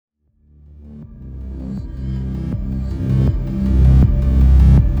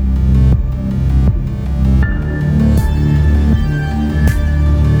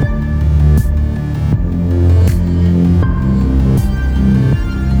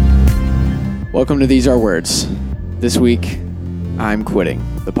Welcome to These Are Words. This week, I'm quitting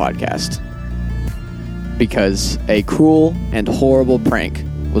the podcast because a cruel and horrible prank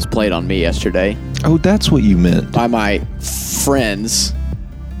was played on me yesterday Oh, that's what you meant. by my friends.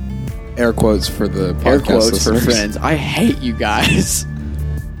 Air quotes for the podcast Air quotes listeners. for friends. I hate you guys.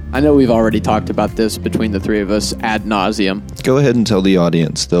 I know we've already talked about this between the three of us ad nauseum. Go ahead and tell the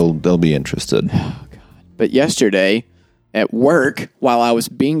audience. They'll be interested. But yesterday at work, while I was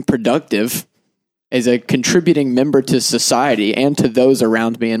being productive as a contributing member to society and to those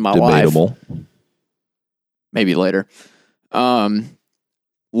around me in my life, Debatable. maybe later,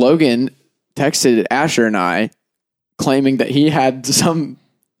 Logan texted Asher and I claiming that he had some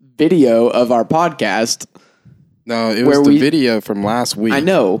video of our podcast. No, it Where was the we- video from last week. I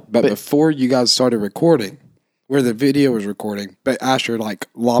know, But before you guys started recording, where the video was recording, but Asher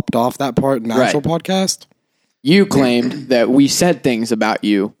lopped off that part in the actual podcast. You claimed that we said things about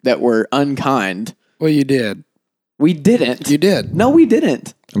you that were unkind. Well, you did. We didn't. You did. No, we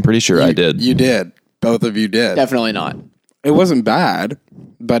didn't. I'm pretty sure I did. You did. Both of you did. Definitely not. It wasn't bad,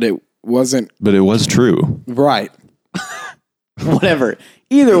 but it wasn't But it was true. right. Whatever.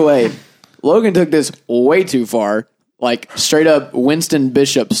 Either way, Logan took this way too far, like straight up Winston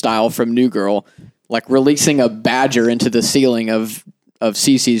Bishop style from New Girl, like releasing a badger into the ceiling of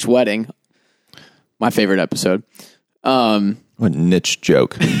Cece's wedding. My favorite episode. What niche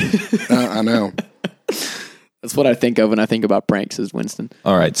joke. I know. That's what I think of when I think about pranks is Winston.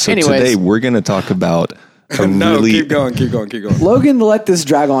 All right. So Anyways. today we're going to talk about a No, really... keep going. Logan let this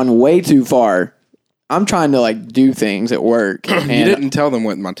drag on way too far. I'm trying to do things at work. You And didn't tell them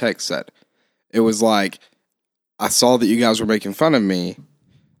what my text said. It was like, I saw that you guys were making fun of me.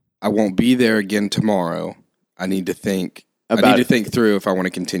 I won't be there again tomorrow. I need to think through if I want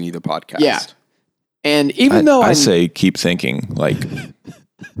to continue the podcast. Yeah. And even though I say keep thinking.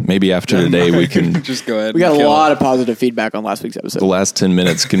 Maybe after today we can... Just go ahead. we got and a kill lot it. of positive feedback on last week's The episode. last 10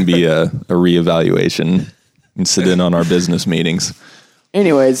 minutes can be a reevaluation and sit in on our business meetings.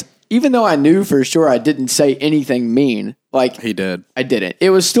 Anyways, even though I knew for sure I didn't say anything mean, He did. I didn't. It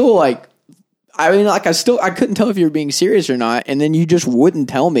was still I couldn't tell if you were being serious or not. And then you just wouldn't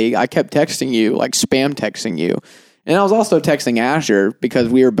tell me. I kept texting you, spam texting you. And I was also texting Asher because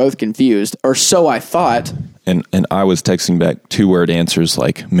we were both confused, or so I thought. And I was texting back 2-word answers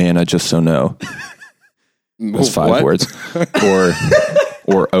like, man, I just so know. That's 5 What? words.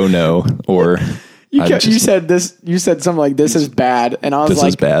 Or oh no. Or... You said this. You said something like, "This is bad," and I was This like,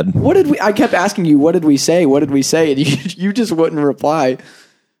 is bad. What did we? I kept asking you, "What did we say? What did we say?" And you just wouldn't reply,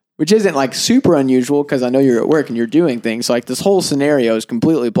 which isn't super unusual because I know you're at work and you're doing things. So this whole scenario is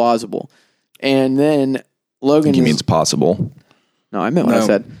completely plausible. And then Logan, He means possible. no, I meant what I No.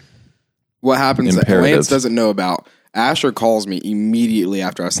 said. What happens that Imperative. Lance doesn't know about, Asher calls me immediately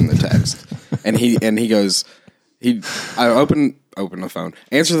after I send the text. and he goes, I opened the phone,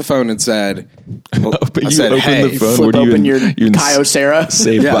 answered the phone and said, But I you said, opened hey, the phone. Flip What are you open in- your you're in Kyocera.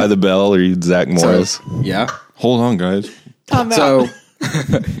 Saved Yeah. by the Bell, or you Zach Morris? yeah. Hold on, guys. I'm out. So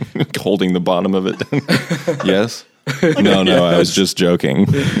Holding the bottom of it. Yes? No, I was just joking.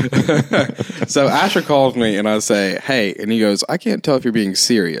 So Asher calls me and I say, hey, and he goes, I can't tell if you're being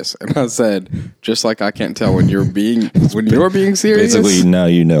serious. And I said, just like I can't tell when you're being serious. Basically, now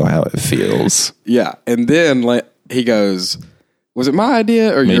you know how it feels. Yeah. And then he goes, was it my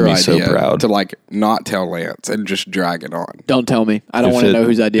idea or Made your me idea so proud. to not tell Lance and just drag it on? Don't tell me. I don't If want to it- know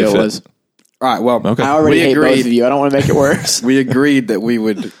whose idea if it it- was. All right. Well, Okay. I already we hate both agreed. of you. I don't want to make it worse. We agreed that we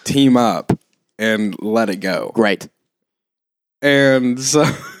would team up and let it go. Great. And so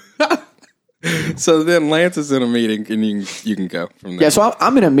then Lance is in a meeting and you can go from there. Yeah, so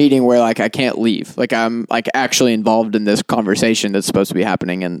I'm in a meeting where I can't leave. I'm actually involved in this conversation that's supposed to be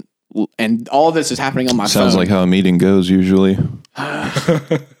happening, and all this is happening on my Sounds phone. like how a meeting goes usually.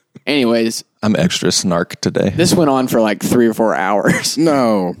 Anyways, I'm extra snark today. this went on for 3 or 4 hours.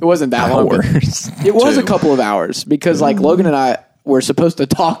 No. It wasn't that long. but Hours. It was a Two. couple of hours because Logan and I were supposed to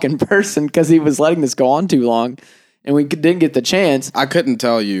talk in person because he was letting this go on too long, and we didn't get the chance. I couldn't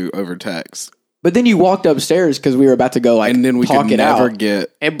tell you over text. But then you walked upstairs because we were about to go And then we talk could it never out.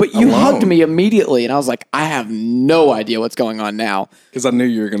 get But you alone. hugged me immediately, and I was like, I have no idea what's going on now. because I knew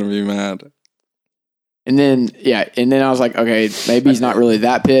you were going to be mad. And then I was like, okay, maybe he's not really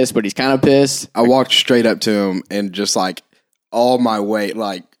that pissed, but he's kind of pissed. I walked straight up to him and just all my weight,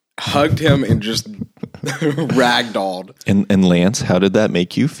 hugged him and just ragdolled. And Lance, how did that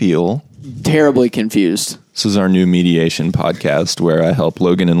make you feel? Terribly confused. This is our new mediation podcast where I help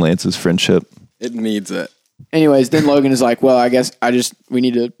Logan and Lance's friendship. It needs it. Anyways, then Logan is like, well, I guess we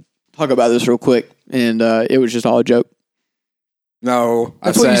need to talk about this real quick. And it was just all a joke. No.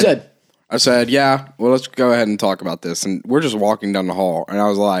 That's what you said. I said, yeah, well, let's go ahead and talk about this. And we're just walking down the hall. And I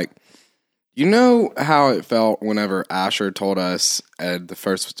was like, you know how it felt whenever Asher told us at the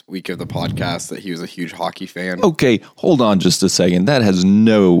first week of the podcast that he was a huge hockey fan? Okay, hold on just a second. That has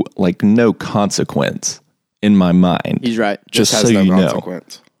no consequence in my mind. He's right. Just Has so no you know.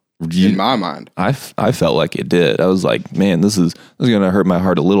 consequence in my mind. I felt like it did. I was like, man, this is going to hurt my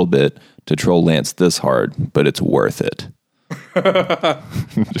heart a little bit to troll Lance this hard, but it's worth it.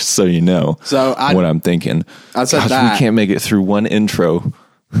 Just so you know what I'm thinking. I said Gosh, that. we can't make it through one intro.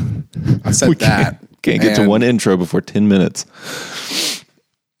 I said that. Can't get to one intro before 10 minutes.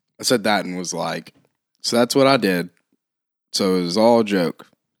 I said that and was like, so that's what I did. So it was all a joke.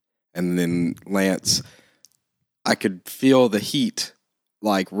 And then Lance, I could feel the heat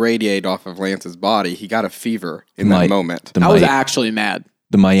like radiate off of Lance's body. He got a fever in that moment. I was actually mad.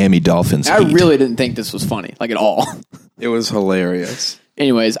 The Miami Dolphins. I really didn't think this was funny, like at all. It was hilarious.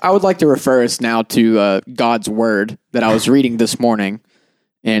 Anyways, I would like to refer us now to God's word that I was reading this morning.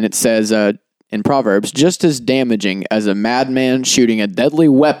 And it says in Proverbs, just as damaging as a madman shooting a deadly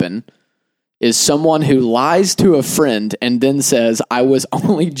weapon is someone who lies to a friend and then says, I was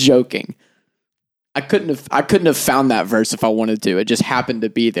only joking. I couldn't have found that verse if I wanted to. It just happened to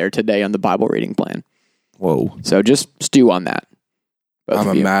be there today on the Bible reading plan. Whoa. So just stew on that. I'm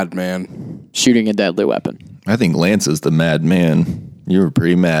a madman. Shooting a deadly weapon. I think Lance is the mad man. You were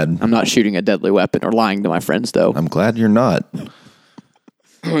pretty mad. I'm not shooting a deadly weapon or lying to my friends, though. I'm glad you're not.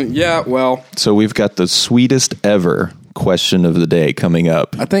 Yeah, well. So we've got the sweetest ever question of the day coming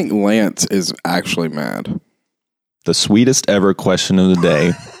up. I think Lance is actually mad. The sweetest ever question of the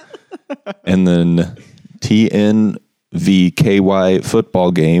day. And then TNVKY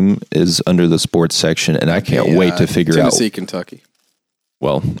football game is under the sports section, and I can't wait to figure Tennessee, out. Kentucky.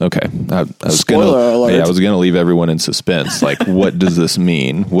 Well, okay. I was Spoiler alert. I was gonna leave everyone in suspense. Like, what does this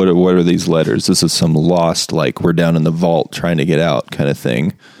mean? What are these letters? This is some lost, like we're down in the vault trying to get out kind of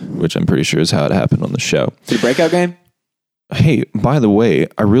thing, which I'm pretty sure is how it happened on the show. The breakout game? Hey, by the way,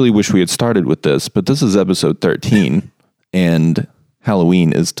 I really wish we had started with this, but this is episode 13, and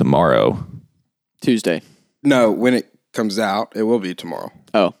Halloween is tomorrow. Tuesday. No, when it comes out, it will be tomorrow.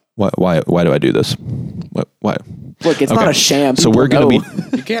 Oh. Why do I do this? Why? Look, it's not a sham. So we're going to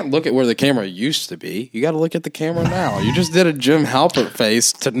be... You can't look at where the camera used to be. You got to look at the camera now. You just did a Jim Halpert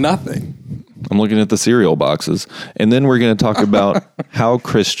face to nothing. I'm looking at the cereal boxes. And then we're going to talk about how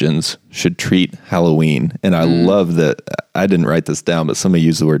Christians should treat Halloween. And I love that. I didn't write this down, but somebody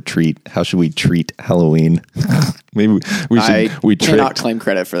used the word treat. How should we treat Halloween? Maybe we should. I cannot claim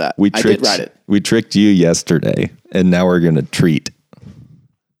credit for that. I did write it. We tricked you yesterday, and now we're going to treat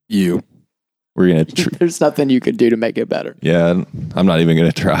you. We're going to There's nothing you could do to make it better. Yeah, I'm not even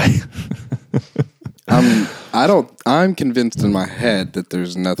going to try. I'm convinced in my head that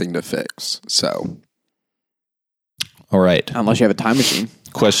there's nothing to fix. So, all right. Unless you have a time machine.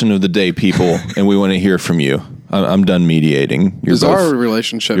 Question of the day, people, and we want to hear from you. I'm done mediating. Does our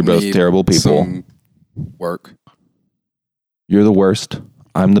relationship You're both terrible people. Some work. You're the worst.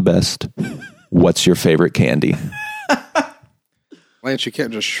 I'm the best. What's your favorite candy? Lance, you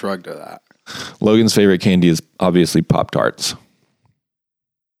can't just shrug to that. Logan's favorite candy is obviously Pop-Tarts.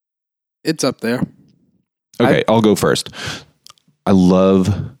 It's up there. Okay, I'll go first. I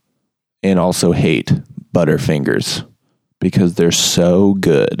love and also hate Butterfingers because they're so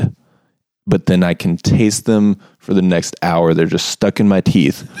good. But then I can taste them for the next hour. They're just stuck in my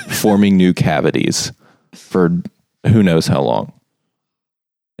teeth, forming new cavities for who knows how long.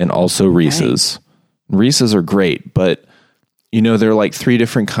 And also Reese's. Reese's are great, but you know, there are like 3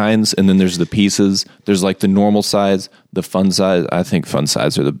 different kinds, and then there's the pieces. There's like the normal size, the fun size. I think fun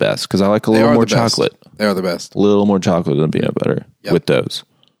size are the best because I like a little more chocolate. They are the best. A little more chocolate than peanut butter with those.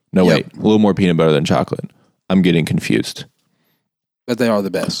 No, wait. A little more peanut butter than chocolate. I'm getting confused. But they are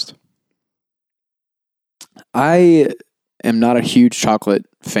the best. I am not a huge chocolate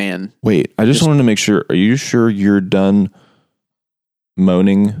fan. Wait, I just wanted to make sure. Are you sure you're done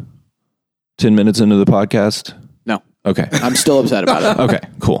moaning 10 minutes into the podcast? No. Okay. I'm still upset about it. Okay,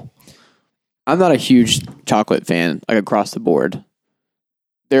 cool. I'm not a huge chocolate fan, like across the board.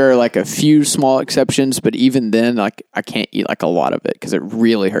 There are like a few small exceptions, but even then, like I can't eat like a lot of it because it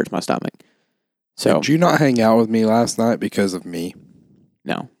really hurts my stomach. So did you not hang out with me last night because of me?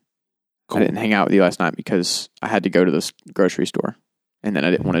 No. Cool. I didn't hang out with you last night because I had to go to this grocery store, and then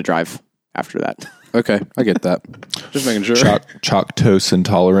I didn't want to drive after that. Okay, I get that. Just making sure. Lactose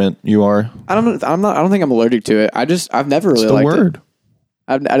intolerant you are? I don't think I'm allergic to it. I've never really liked word. it.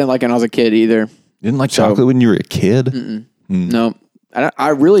 I didn't like it when I was a kid either. You didn't like chocolate when you were a kid? No. I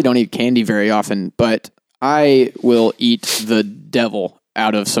really don't eat candy very often, but I will eat the devil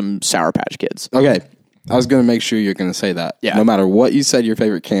out of some Sour Patch Kids. Okay. I was going to make sure you're going to say that. Yeah. No matter what you said your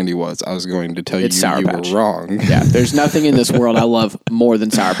favorite candy was, I was going to tell It's you Sour you Patch. were wrong. Yeah, there's nothing in this world I love more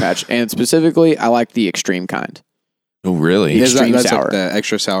than Sour Patch, and specifically, I like the extreme kind. Oh, really? Is Extreme that's sour. Like the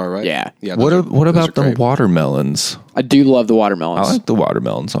extra sour, right? Yeah. Yeah. What those about are the great. watermelons? I do love the watermelons. I like the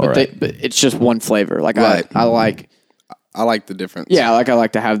watermelons. All but, right. but it's just one flavor. Like Right. I like. I like the difference. Yeah, I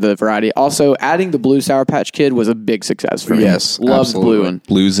like to have the variety. Also, adding the blue Sour Patch Kid was a big success for me. Yes, Love the blue absolutely. one.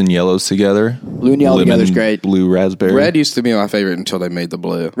 Blues and yellows together. Blue and yellow together's great. Blue raspberry. Red used to be my favorite until they made the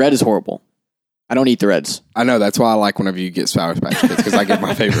blue. Red is horrible. I don't eat the reds. I know. That's why I like whenever you get Sour Patch Kids because I get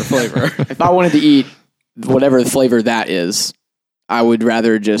my favorite flavor. If I wanted to eat whatever flavor that is, I would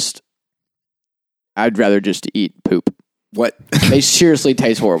rather just. I'd rather just eat poop. What? They seriously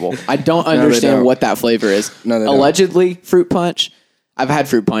taste horrible. I don't they understand don't. what that flavor is. No, they don't. Allegedly, fruit punch. I've had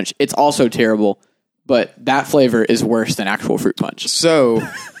fruit punch. It's also terrible, but that flavor is worse than actual fruit punch. So.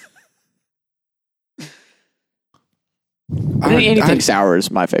 Anything sour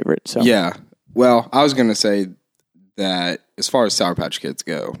is my favorite. So Yeah. Well, I was going to say that as far as Sour Patch Kids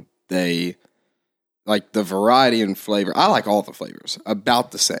go, they like the variety and flavor. I like all the flavors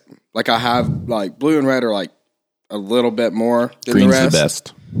about the same. Like I have like blue and red are like a little bit more than Green's the rest. the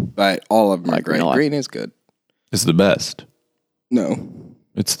best. But all of them are Like great. green a lot. Green is good. It's the best. No.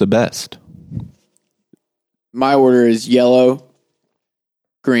 It's the best. my order is yellow,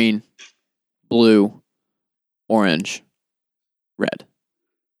 green, blue, orange, red.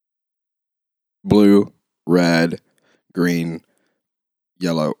 Blue, red, green,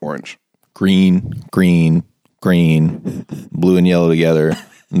 yellow, orange. Green, green, green, blue and yellow together,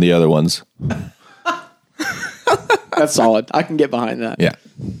 and the other ones. That's solid. I can get behind that. Yeah.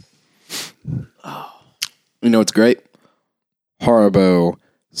 You know what's great? Haribo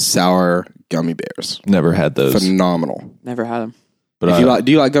sour gummy bears. Never had those. Phenomenal. Never had them. But If you like,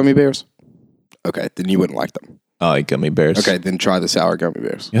 do you like gummy bears? Okay, then you wouldn't like them. I like gummy bears. Okay, then try the sour gummy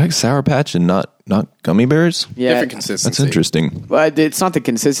bears. You like Sour Patch and not gummy bears? Yeah, Different consistency. That's interesting. but it's not the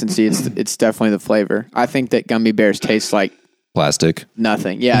consistency. It's definitely the flavor. I think that gummy bears taste like Plastic.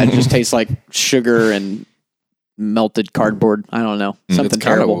 nothing. Yeah, it just tastes like sugar and melted cardboard. I don't know. Something It's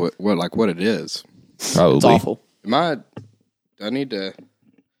kind terrible. of what it is. Probably. It's awful. Do I need to?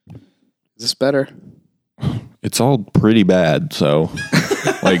 Is this better? It's all pretty bad. So,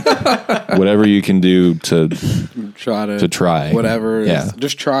 like, whatever you can do to try. Whatever. Yeah.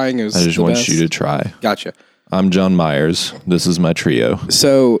 Just trying is. I just the want best. you to try. Gotcha. I'm John Myers. This is my trio.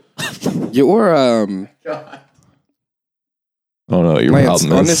 So, your Oh no, your Lance,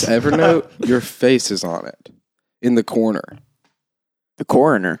 problem on is this Evernote, your face is on it in the corner. The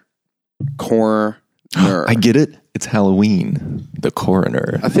coroner. Corner. I get it. It's Halloween. The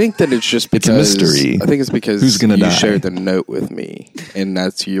coroner. I think that it's just It's a because mystery. I think it's because Who's gonna you die? shared the note with me, and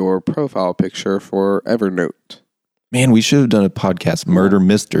that's your profile picture for Evernote. Man, we should have done a podcast, Murder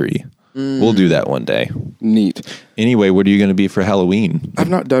Mystery. We'll do that one day. Neat. Anyway, what are you going to be for Halloween? I've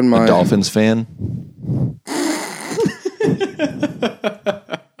not done my A Dolphins fan?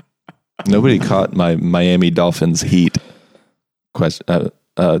 Nobody caught my Miami Dolphins Heat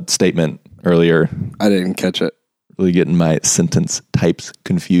statement earlier. I didn't catch it. Really getting my sentence types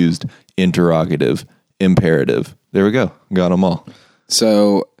confused. Interrogative, imperative. There we go. Got them all.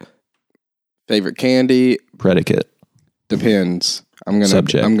 So, favorite candy Predicate. depends.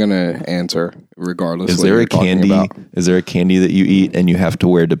 Subject. I'm gonna answer regardless. Is what there you're a talking candy? about. Is there a candy that you eat and you have to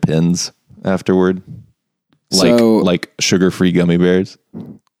wear depends afterward? Like sugar-free gummy bears.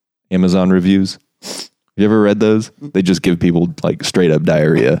 Amazon reviews. You ever read those? They just give people like straight up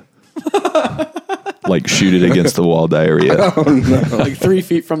diarrhea. Like shoot it against the wall diarrhea. Like 3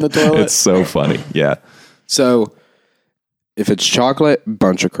 feet from the toilet. It's so funny. Yeah. So, if it's chocolate,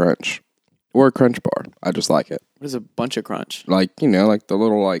 Bunch of Crunch or a Crunch Bar, I just like it. What is a bunch of crunch? Like like the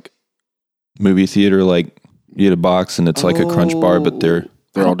little Movie theater, like you get a box and it's like a crunch bar, but they're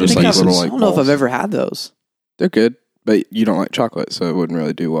all just think like I've- little I like don't know if balls. I've ever had those. They're good, but you don't like chocolate, so it wouldn't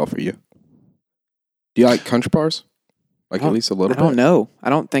really do well for you. Do you like Crunch Bars? Like at least a little I don't bit? know. I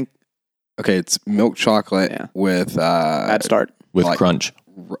don't think Okay, it's milk chocolate Yeah. with bad start. with Like- crunch.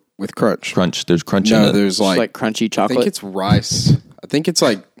 with crunch. Crunch. There's crunch in No, it. there's Just like, like crunchy I chocolate. think it's rice. I think it's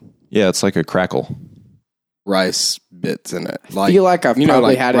like Yeah, it's like a crackle. rice bits in it. I feel like I've probably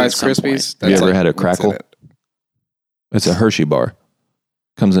like had it Rice at some Krispies. point. Have you ever like had a what's in crackle? it. It's a Hershey bar.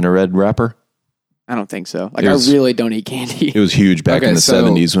 Comes in a red wrapper. I don't think so. Like It was- I really don't eat candy. It was huge back Okay, in the so-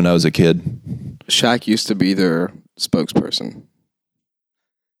 70s when I was a kid. Shaq used to be their spokesperson.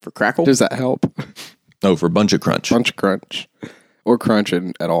 For crackle? Does that help? Oh, for Bunch of Crunch. Bunch of Crunch or Crunch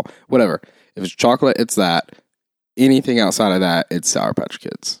at all. Whatever. If it's chocolate, it's that. anything outside of that, it's Sour Patch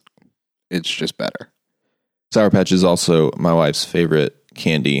Kids. It's just better. Sour Patch is also my wife's favorite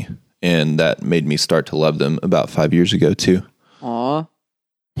candy, and that made me start to love them about 5 years ago too. Aw.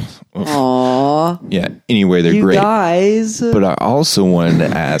 Aw. Yeah. Anyway, they're You great. guys. But I also wanted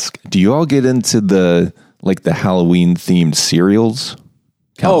to ask, do you all get into the Halloween themed cereals?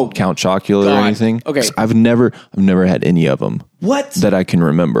 Count Chocula God. or anything? Okay. 'Cause I've never had any of them What? that I can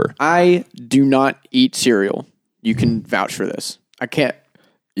remember. I do not eat cereal. You can vouch for this. I can't.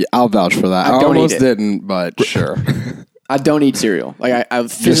 Yeah, I'll vouch for that. I don't almost eat it. didn't, but sure. I don't eat cereal. Like I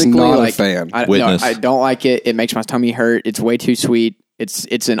physically not a like. fan. No, Witness. I don't like it. It makes my tummy hurt. It's way too sweet.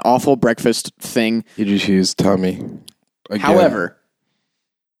 It's an awful breakfast thing. You just use tummy. Again. However,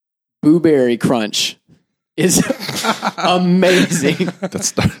 Boo Berry Crunch is amazing.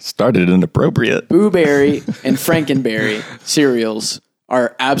 That started inappropriate. Boo Berry and Frankenberry cereals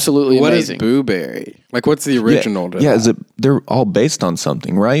are absolutely What is amazing. Boo Berry? Like, what's the original? to Yeah, that? is it? They're all based on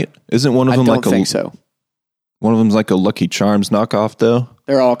something, right? Isn't one of I them don't like think so. one of them's like a Lucky Charms knockoff though?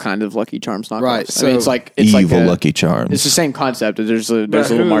 They're all kind of Lucky Charms knockoffs. Right, I mean, so it's like Lucky Charms. It's the same concept. There's But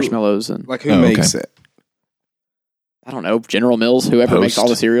little who- marshmallows and Like, who Oh, okay. makes it? I don't know, General Mills, whoever makes all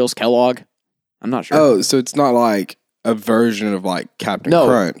the cereals, Kellogg. I'm not sure. Oh, so it's not like a version of like Captain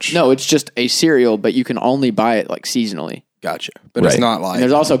Crunch. No, it's just a cereal, but you can only buy it like seasonally. Gotcha. But it's Right. not And like.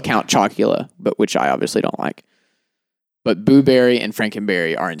 there's also Count Chocula, but which I obviously don't like. But Boo Berry and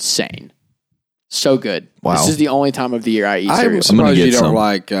Frankenberry are insane. So good. Wow. This is the only time of the year I eat I'm cereal. gonna surprised you get don't some.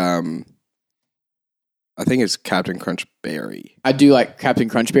 like. I think it's Captain Crunch Berry. I do like Captain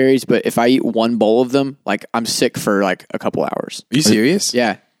Crunch berries, but if I eat one bowl of them, like I'm sick for like a couple hours. Are you serious?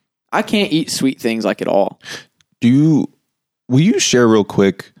 Yeah. I can't eat sweet things like at all. Will you share real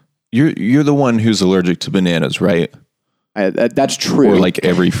quick? You're the one who's allergic to bananas, right? That's true. Or like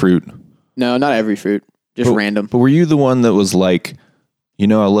every fruit. No, not every fruit. Just random. But were you the one that was like, I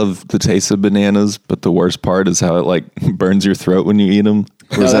love the taste of bananas, but the worst part is how it like burns your throat when you eat them?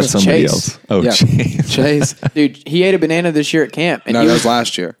 Or No, is that that's somebody Chase. else? Oh, Yeah. Chase. Chase. Dude, he ate a banana this year at camp. And No, he that was, was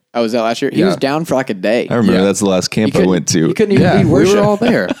last year. oh, was that last year? He Yeah. was down for like a day. I remember Yeah. that's the last camp I went to. He couldn't even Yeah, lead we worship, were all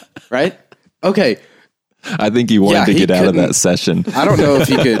there. right? Okay. I think he wanted Yeah, to he get out of couldn't- that session. I don't know if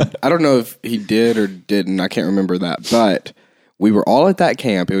he could. I don't know if he did or didn't. I can't remember that. But we were all at that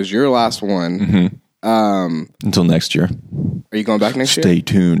camp. It was your last one. Until next year. Are you going back next year? Stay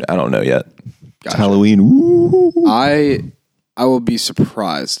tuned. I don't know yet. It's Gotcha. Halloween. Woo. I will be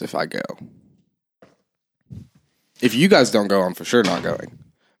surprised if I go. If you guys don't go, I'm for sure not going.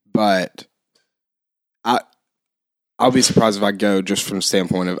 But I'll be surprised if I go, just from the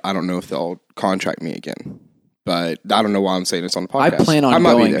standpoint of I don't know if they'll contract me again. But I don't know why I'm saying this on the podcast. I plan I on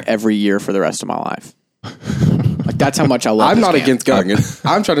might be going there. every year for the rest of my life. Like that's how much I love I'm this not camp. against going.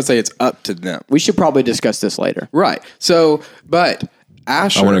 I'm trying to say it's up to them. We should probably discuss this later. Right. So, but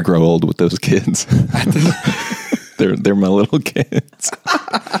Asher. I want to grow old with those kids. They're my little kids.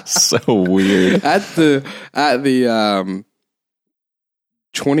 So weird. at the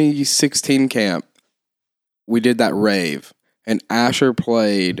 2016 camp, we did that rave, and Asher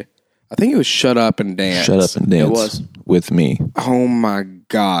played. I think it was "Shut Up and Dance." Shut up and dance was. with me. Oh my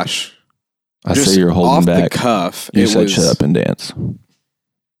gosh! I Just say you're holding off back. the cuff. You it said was, shut up and dance.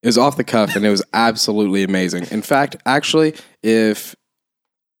 It was off the cuff, and it was absolutely amazing. In fact, actually, if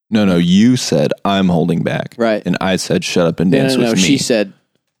No, you said I'm holding back. Right. And I said shut up and No, dance no, no. with me. She said,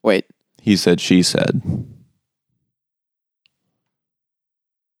 wait. He said, she said.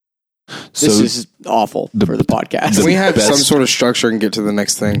 This is awful for the podcast. can we have best- some sort of structure and get to the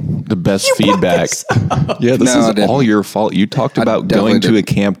next thing? the best feedback. Yeah, this No, I is didn't. all your fault. You talked about definitely going to a didn't.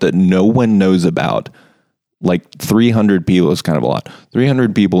 camp that no one knows about. Like 300 people is kind of a lot.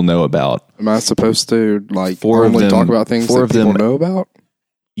 300 people know about. Am I supposed to like Four of only them- talk about things four that of people them- know about?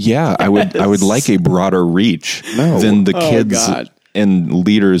 Yeah, I would like a broader reach than the kids God. and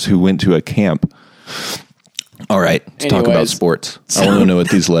leaders who went to a camp. All right, let's talk about Anyways. sports. I want to know what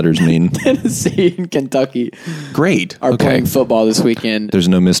these letters mean. Tennessee and Kentucky Great. are Okay. playing football this weekend. There's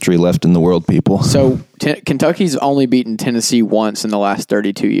no mystery left in the world, people. So Kentucky's only beaten Tennessee once in the last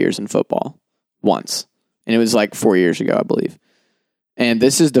 32 years in football. Once. And it was like 4 years ago, I believe. And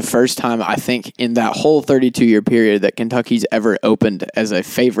this is the first time, I think, in that whole 32-year period that Kentucky's ever opened as a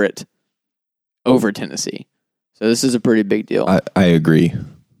favorite over Tennessee. So this is a pretty big deal. I agree.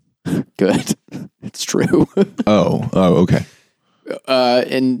 Good. It's true. Oh, okay.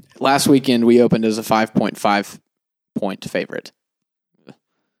 And last weekend, we opened as a 5.5 point favorite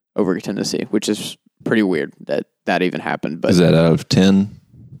over Tennessee, which is pretty weird that even happened. But Is that out of 10?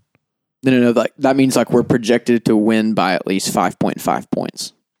 No. That means like we're projected to win by at least 5.5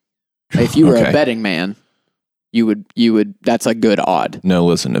 points. If you were Okay. a betting man, you would. That's a good odd. No,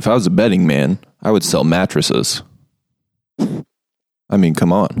 listen. If I was a betting man, I would sell mattresses. I mean,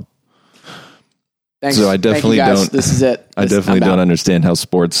 come on. Thanks. So I definitely Thank you guys. don't. This is it. I definitely don't understand how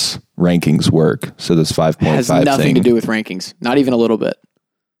sports rankings work. So this 5.5 has nothing thing to do with rankings. Not even a little bit.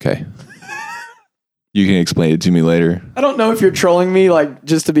 Okay. You can explain it to me later. I don't know if you're trolling me, like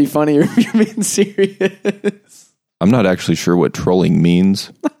just to be funny, or if you're being serious. I'm not actually sure what trolling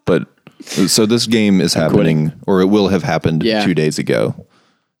means, but so this game is happening, or it will have happened 2 days ago,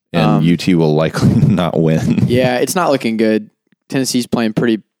 and UT will likely not win. Yeah, it's not looking good. Tennessee's playing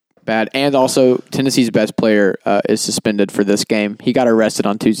pretty bad, and also Tennessee's best player is suspended for this game. He got arrested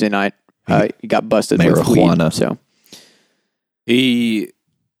on Tuesday night. He got busted with marijuana. weed. So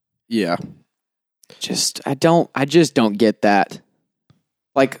I just don't get that.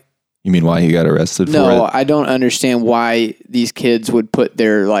 Like, you mean why he got arrested for it? No, I don't understand why these kids would put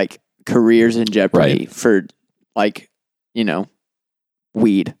their like careers in jeopardy for like,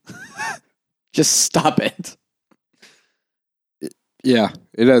 weed. Just stop it. Yeah,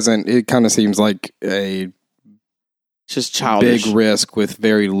 it doesn't. It kind of seems like a just childish big risk with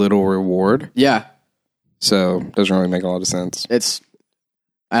very little reward. Yeah. So it doesn't really make a lot of sense.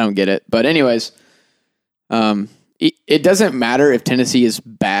 I don't get it. But anyways, it doesn't matter if Tennessee is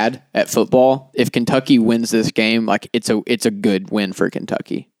bad at football. If Kentucky wins this game, like it's a good win for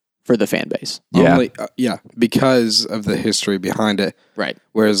Kentucky, for the fan base. Yeah. Because of the history behind it. Right.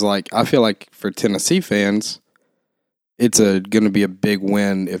 Whereas I feel like for Tennessee fans, it's going to be a big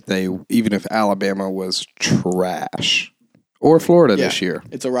win even if Alabama was trash or Florida this year.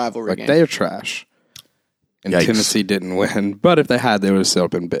 It's a rivalry game. They are trash. And Yikes. Tennessee didn't win. But if they had, they would have still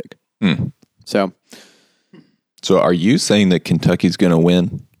been big. So are you saying that Kentucky's going to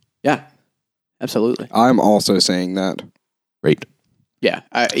win? Yeah, absolutely. I'm also saying that. Great. Yeah,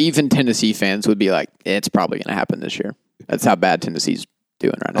 even Tennessee fans would be like, it's probably going to happen this year. That's how bad Tennessee's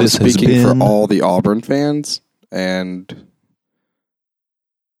doing right now. This has Speaking been- for all the Auburn fans, and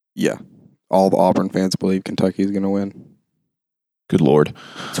all the Auburn fans believe Kentucky is going to win. Good Lord.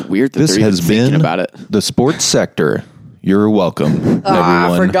 It's weird that This they're has even thinking been about it. the sports sector. You're welcome, everyone.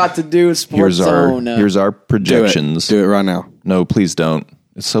 I forgot to do Sports Zone. Here's our projections. Do it right now. No, please don't.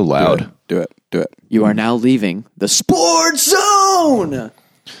 It's so loud. Do it. You are now leaving the Sports Zone.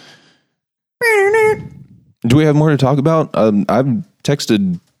 Do we have more to talk about? I've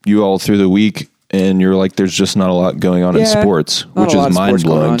texted you all through the week, and you're like, there's just not a lot going on in sports, which is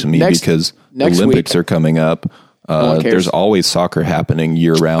mind-blowing to me because the Olympics are coming up. There's always soccer happening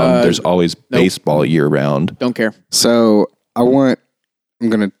year-round. There's always baseball year-round. Don't care. So I'm going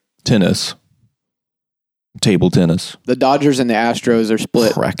to... Tennis. Table tennis. The Dodgers and the Astros are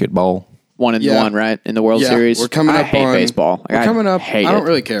split Racquetball. 1-1, right? In the World Series. We're coming up I hate on baseball. We're coming up. I don't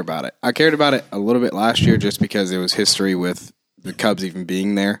really care about it. I cared about it a little bit last year just because it was history with the Cubs even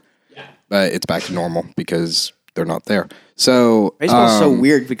being there. But it's back to normal because they're not there. So baseball's so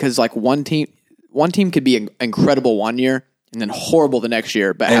weird because like one team could be incredible one year and then horrible the next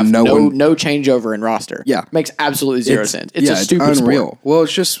year, but have no changeover in roster. Yeah, makes absolutely zero sense. It's a stupid unreal. sport. Well,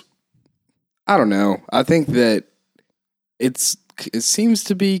 it's just I don't know. I think that it seems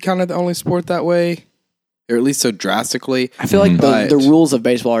to be kind of the only sport that way, or at least so drastically. I feel like the rules of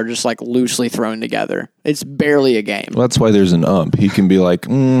baseball are just like loosely thrown together. It's barely a game. Well, that's why there's an ump. He can be like,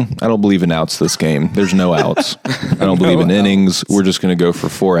 I don't believe in outs this game. There's no outs. I don't believe in innings. We're just going to go for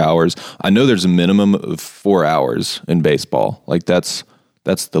 4 hours. I know there's a minimum of 4 hours in baseball. Like that's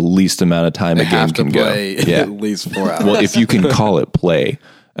the least amount of time a game can go. At least 4 hours. Well, if you can call it play.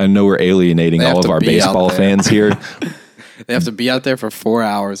 I know we're alienating all of our baseball fans here. They have to be out there for 4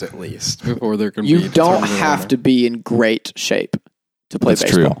 hours at least before they're going to be. You don't have to be in great shape to play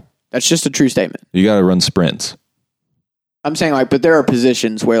baseball. True. That's just a true statement. You got to run sprints. I'm saying but there are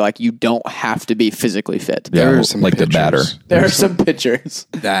positions where like you don't have to be physically fit. Yeah, there are some like pitchers. the batter. There are some pitchers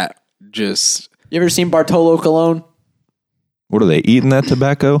that just. You ever seen Bartolo Colon? What are they eating that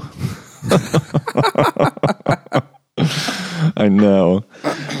tobacco? I know.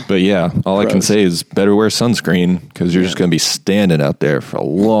 But yeah, all I can say is better wear sunscreen because you're just going to be standing out there for a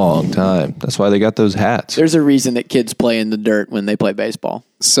long time. That's why they got those hats. There's a reason that kids play in the dirt when they play baseball.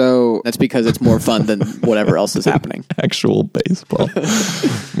 So that's because it's more fun than whatever else is happening. Actual baseball.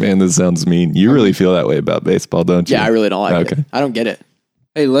 Man, this sounds mean. You really feel that way about baseball, don't you? Yeah, I really don't like it. I don't get it.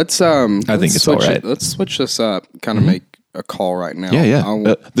 Hey, let's I think it's all right. Let's switch this up. Kind of make a call right now.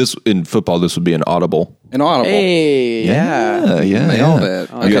 Yeah. This in football, this would be an audible. An audible. Hey, yeah. Nailed it.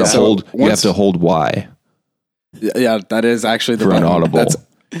 You got to hold. You have to hold Y. Yeah, that is actually the for an audible. That's,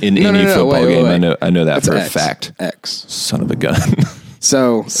 in any football game, I know that for a fact. X. Son of a gun.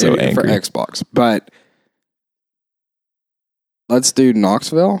 So angry. For Xbox, but let's do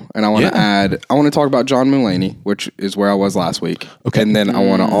Knoxville, and I want to add. I want to talk about John Mulaney, which is where I was last week. Okay, and then I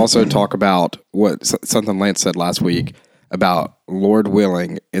want to also talk about something Lance said last week about Lord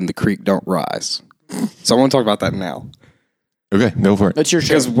willing and the creek don't rise. So I want to talk about that now. Okay, go for it. That's your show.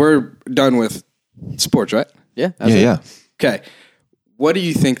 Because we're done with sports, right? Yeah. Yeah. Okay. What do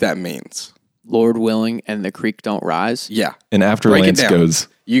you think that means? Lord willing and the creek don't rise. Yeah. And after Break it Lance down. goes,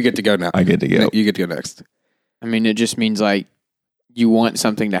 You get to go now. I get to go. You get to go next. I mean, it just means like you want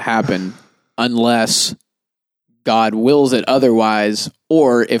something to happen unless God wills it otherwise,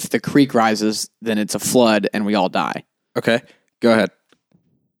 or if the creek rises, then it's a flood and we all die. Okay. Go ahead.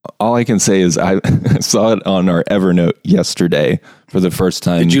 All I can say is I saw it on our Evernote yesterday for the first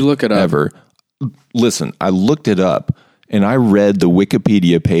time. Did you look it up? Ever. Listen, I looked it up and I read the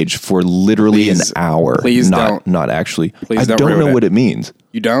Wikipedia page for literally Please- an hour. please don't. Not actually. Please I don't don't ruin know it. what it means.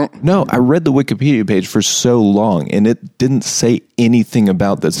 You don't? No, I read the Wikipedia page for so long and it didn't say anything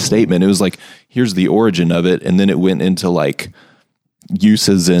about the statement. It was like, here's the origin of it. And then it went into like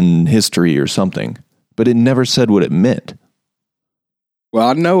uses in history or something, but it never said what it meant. Well,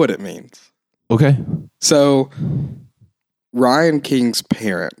 I know what it means. Okay. So, Ryan King's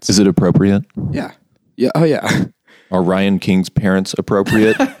parents. Is it appropriate? Yeah. Yeah. Oh, yeah. Are Ryan King's parents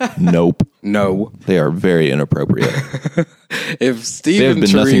appropriate? Nope. No. They are very inappropriate. If Steve They have and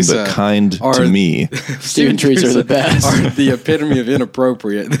been nothing Teresa but kind to me. Steve and Teresa are the best. Are the epitome of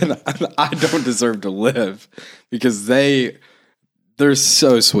inappropriate, then I don't deserve to live because they're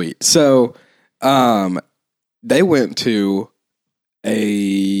so sweet. So, they went to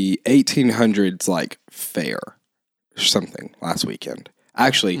a 1800s like fair or something last weekend.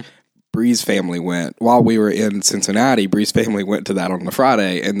 Actually, Bree's family went while we were in Cincinnati. Bree's family went to that on the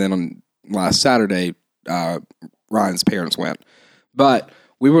Friday, and then on last Saturday, Ryan's parents went. But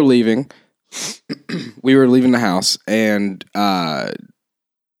we were leaving. We were leaving the house, and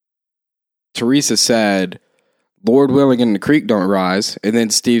Teresa said, "Lord willing and the creek don't rise." And then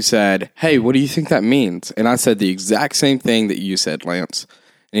Steve said, "Hey, what do you think that means?" And I said the exact same thing that you said, Lance.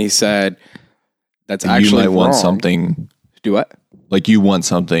 And he said, "That's actually you might want wrong." something Do what? like you want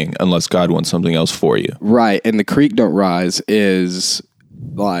something unless God wants something else for you. Right. And the creek don't rise is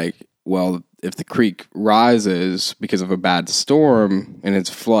like, well, if the creek rises because of a bad storm and it's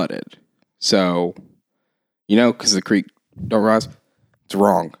flooded. So, because the creek don't rise, it's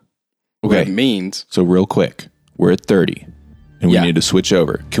wrong. What Okay. it means. So real quick, we're at 30 and we Yeah. need to switch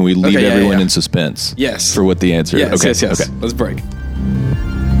over. Can we leave Okay, yeah, everyone yeah. in suspense? Yes. For what the answer is? Yes, Okay. yes. Okay. Let's break.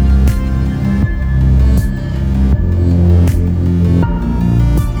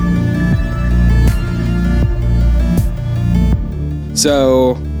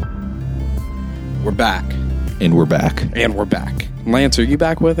 So, we're back. And we're back. And we're back. Lance, are you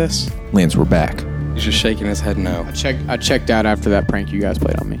back with us? Lance, we're back. He's just shaking his head no. I checked out after that prank you guys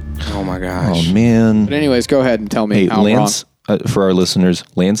played on me. Oh my gosh. Oh, man. But anyways, go ahead and tell me Hey, how Lance, for our listeners,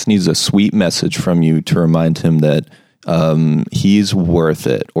 Lance needs a sweet message from you to remind him that he's worth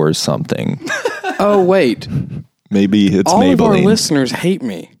it or something. Oh, wait. Maybe it's All Maybelline. of our listeners hate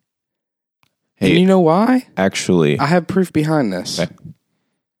me. Hey, And you know why? actually, I have proof behind this.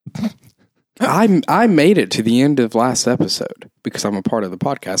 Okay. I made it to the end of last episode because I'm a part of the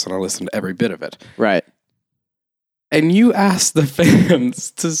podcast and I listened to every bit of it. Right. And you asked the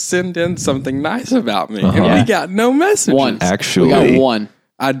fans to send in something nice about me, and Uh-huh. we got no messages. One. actually, We got one.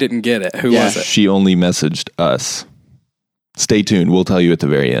 I didn't get it. Who Yeah. was it? she only messaged us. Stay tuned. We'll tell you at the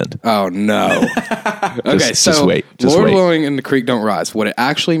very end. Oh no. Okay, so just wait. Just Lord wait. willing and the creek don't rise. What it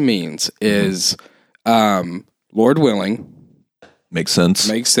actually means is Lord willing. Makes sense.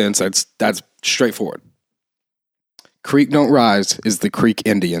 Makes sense. That's straightforward. Creek don't rise is the Creek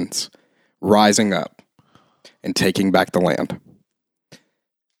Indians rising up and taking back the land.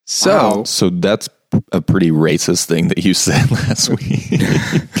 So Wow. So that's a pretty racist thing that you said last week.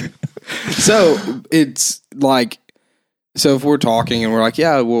 so it's like, so if we're talking and we're like,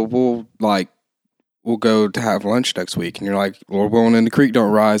 yeah, we'll go to have lunch next week, and you're like, Lord willing and the creek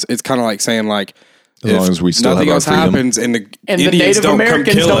don't rise. It's kind of like saying like, As long as we still nothing have our else freedom. happens and the And the Indians Native don't Americans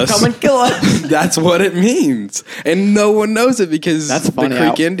come kill don't us. come and kill us. That's what it means, and no one knows it because That's funny. the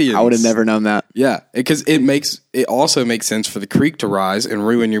Creek Indians. I would have never known that. Yeah, because it also makes sense for the creek to rise and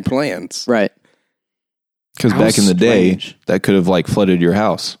ruin your plans. Right. Because How back in the day, strange. that could have like flooded your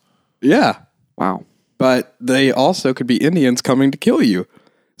house. Yeah, Wow. but they also could be Indians coming to kill you.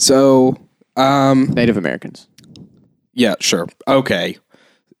 So, Native Americans. yeah, sure, okay.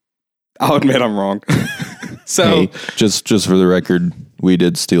 I'll admit I'm wrong. So, Hey, just for the record, we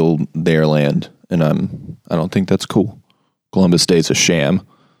did steal their land, and I don't think that's cool. Columbus Day's a sham.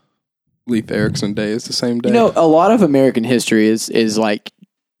 Leif Erikson Day is the same day. You know, a lot of American history is like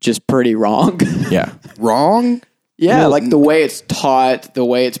just pretty wrong. Yeah. wrong? Yeah, like the way it's taught, the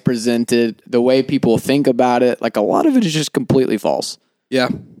way it's presented, the way people think about it. Like a lot of it is just completely false. Yeah.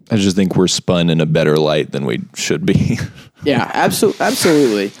 I just think we're spun in a better light than we should be. Yeah,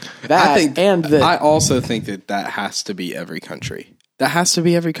 absolutely. I also think that has to be every country. That has to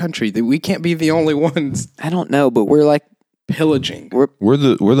be every country. That we can't be the only ones. I don't know, but we're like pillaging. We're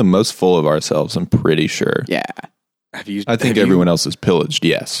the most full of ourselves. I'm pretty sure. Yeah. I think everyone else is pillaged.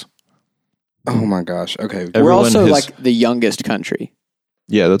 Yes. Oh my gosh. Okay. We're also like the youngest country.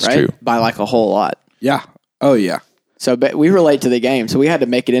 Yeah, that's right? true. By like a whole lot. Yeah. Oh yeah. So but we relate to the game, so we had to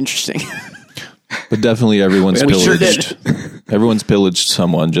make it interesting. But definitely everyone's We pillaged. sure did. Everyone's pillaged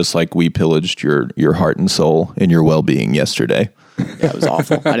someone, just like we pillaged your heart and soul and your well-being yesterday. Yeah, it was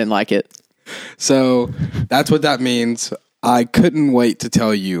awful. I didn't like it. So that's what that means. I couldn't wait to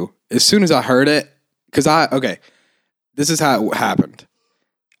tell you as soon as I heard it, because this is how it happened.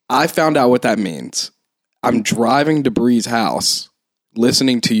 I found out what that means. I'm driving to Bree's house,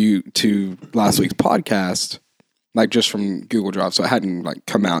 listening to last week's podcast, like just from Google Drive, so it hadn't like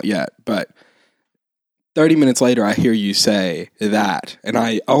come out yet. But 30 minutes later, I hear you say that, and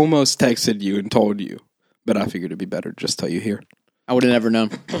I almost texted you and told you, but I figured it'd be better to just tell you here. I would have never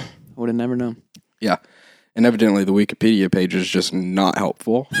known. Yeah. And evidently the Wikipedia page is just not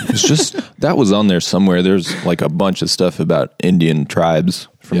helpful. It's just that was on there somewhere. There's like a bunch of stuff about Indian tribes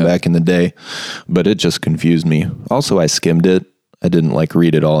from back in the day, but it just confused me. Also, I skimmed it. I didn't like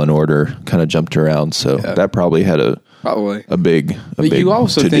read it all in order. Kind of jumped around, so that probably had a big. But you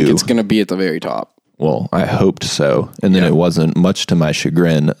also think it's going to be at the very top. Well, I hoped so, and then it wasn't, much to my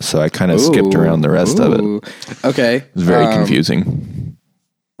chagrin. So I kind of skipped around the rest of it. Okay, It was very confusing.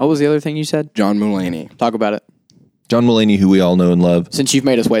 What was the other thing you said? John Mulaney. Talk about it. John Mulaney, who we all know and love. Since you've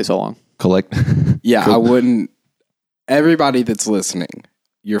made us wait so long. Yeah, I wouldn't. Everybody that's listening,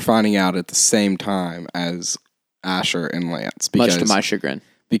 you're finding out at the same time as Asher and Lance. Much to my chagrin.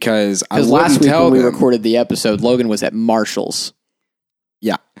 Because last week when we recorded the episode, Logan was at Marshall's.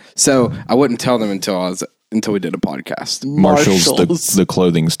 Yeah. So I wouldn't tell them until we did a podcast. Marshall's, the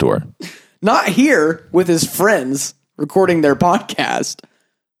clothing store. Not here with his friends recording their podcast.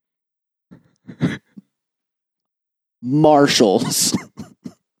 Marshall's.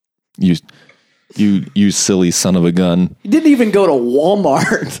 You silly son of a gun. He didn't even go to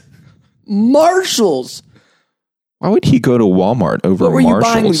Walmart. Marshall's. Why would he go to Walmart over What were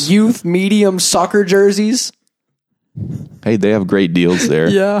Marshall's? you buying? Youth medium soccer jerseys? Hey, they have great deals there.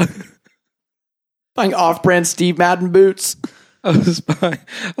 Yeah. Buying off-brand Steve Madden boots? I was buying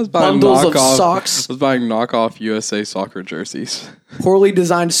Bundles of socks? I was buying knockoff USA soccer jerseys. Poorly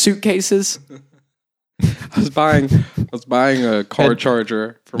designed suitcases? I was buying a car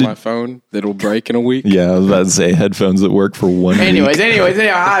charger for my phone that'll break in a week. Yeah, I was about to say headphones that work for 1 week. Anyways,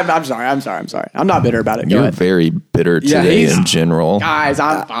 I'm sorry. I'm not bitter about it. Go You're ahead. very bitter today in general. Guys,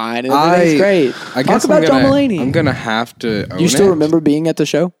 I'm fine. Everything's great. I guess Talk about John Mulaney. I'm going to have to own You still it. remember being at the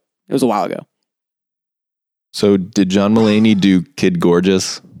show? It was a while ago. So did John Mulaney do Kid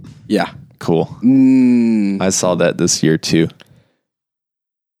Gorgeous? Yeah. Cool. I saw that this year too.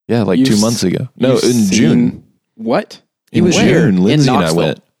 Yeah, like 2 months ago. No, in June. What? In June, Lindsay and I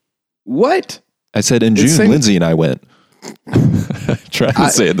went. What? I said in June, Lindsay and I went. Trying to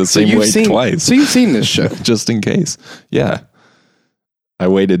say it the same way twice. So you've seen this show? Just in case. Yeah. I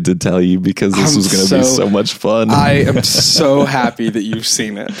waited to tell you because this was going to be so much fun. I am so happy that you've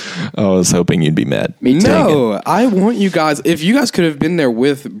seen it. I was hoping you'd be mad. Me too. No, I want you guys, if you guys could have been there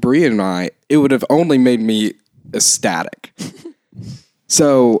with Bree and I, it would have only made me ecstatic.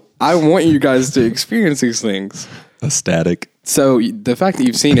 So I want you guys to experience these things. Ecstatic. So the fact that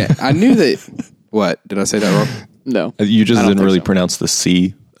you've seen it, I knew that. What? Did I say that wrong? No. You just didn't really pronounce the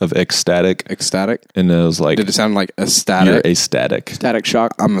C of ecstatic. Ecstatic? And it was like, Did it sound like ecstatic? you're ecstatic. Static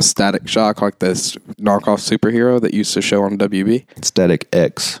Shock. I'm a Static Shock, like this knockoff superhero that used to show on WB. Static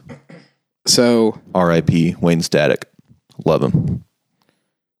X. So R.I.P. Wayne Static. Love him.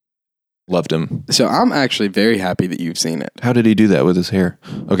 Loved him. So I'm actually very happy that you've seen it. How did he do that with his hair?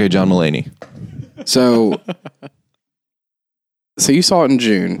 Okay, John Mulaney. So you saw it in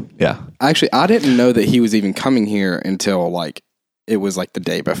June. Yeah. Actually, I didn't know that he was even coming here until like it was like the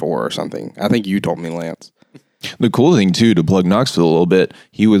day before or something. I think you told me, Lance. The cool thing too, to plug Knoxville a little bit,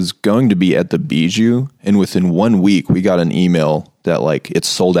 he was going to be at the Bijou, and within 1 week we got an email that like it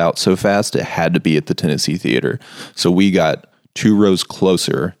sold out so fast it had to be at the Tennessee Theater. So we got 2 rows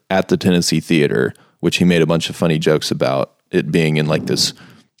closer at the Tennessee Theater, which he made a bunch of funny jokes about it being in like this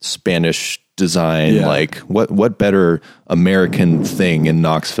Spanish design. Yeah. Like what better American thing in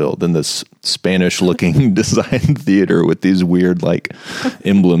Knoxville than this Spanish looking design theater with these weird like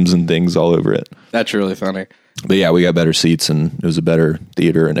emblems and things all over it. That's really funny. But yeah, we got better seats and it was a better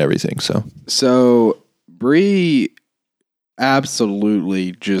theater and everything. So Bree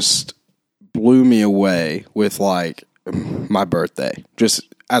absolutely just blew me away with like my birthday, just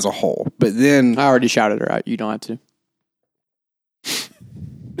as a whole. But then I already shouted her out. You don't have to.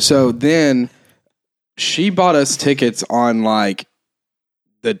 So then she bought us tickets on like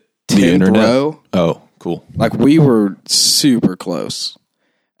the 10th internet? row. Oh, cool. Like we were super close.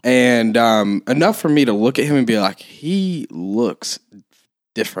 And enough for me to look at him and be like, he looks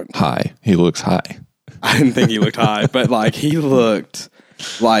different. High. He looks high. I didn't think he looked high, but like he looked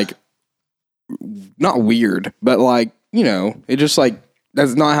like not weird, but like, you know, it just like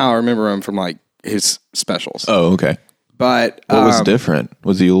that's not how I remember him from like his specials. Oh, okay. But What was different?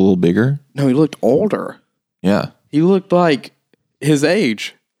 Was he a little bigger? no, he looked older. Yeah. He looked like his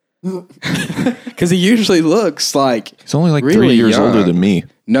age. Because he usually looks like He's only like really 3 years young. older than me.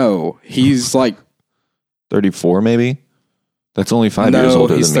 No, he's like 34 maybe? That's only 5 years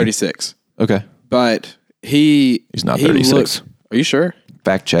older he's than me. 36. Okay. But he's not 36. Are you sure?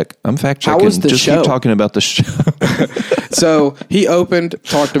 Fact check. I'm fact checking. How was the Just show? keep talking about the show. So he opened,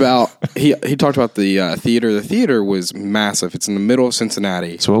 talked about he talked about the theater. The theater was massive. It's in the middle of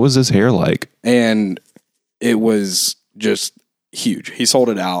Cincinnati, So what was his hair like? and it was just huge. He sold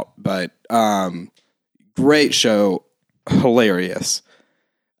it out, but great show, hilarious.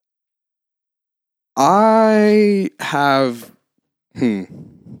 I have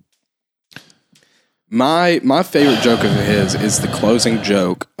my favorite joke of his is the closing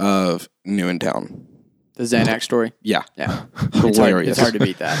joke of New in Town. The Xanax story. Yeah, Yeah. hilarious. It's hard to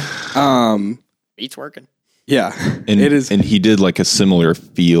beat that. Beats working. Yeah, And, it is. and he did like a similar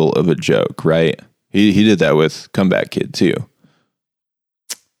feel of a joke, right? He did that with Comeback Kid too.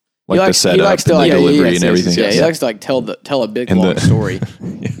 Like the setup and the delivery and everything. Yeah, he likes to like tell a big And long story.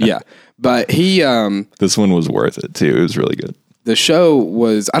 Yeah, but he This one was worth it too. It was really good. the show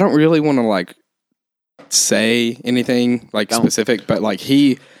was. I don't really want to like say anything like specific, but like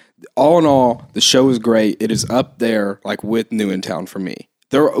all in all, the show is great. It is up there like with New in Town for me.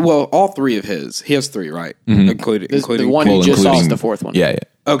 All three of his. He has three, right? Including The one you just saw is the fourth one. Yeah,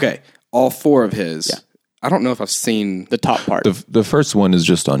 yeah. Okay, all four of his. Yeah. I don't know if I've seen The top part. The first one is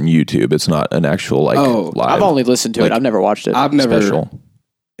just on YouTube. It's not an actual like live. I've only listened to it. I've never watched it. I've never, special.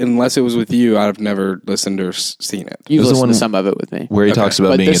 unless it was with you, I've never listened or seen it. You've This is the listened one to some of it with me. where he talks about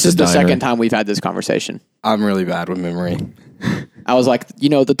But being this at is the diner. second time we've had this conversation. I'm really bad with memory. I was like,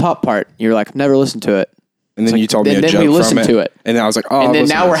 the top part. You're like, I've never listened to it. And then like, you told me then a joke we from listened to it. And then I was like, oh. And then I've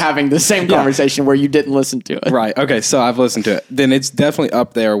now listened we're to having the same conversation where you didn't listen to it. this. Right. Okay. So I've listened to it. Then it's definitely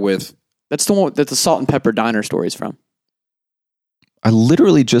up there with. That's the one that the Salt and Pepper Diner story is from. I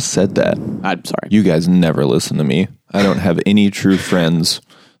literally just said that. I'm sorry. You guys never listen to me. I don't have any true friends.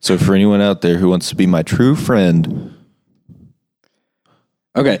 So for anyone out there who wants to be my true friend,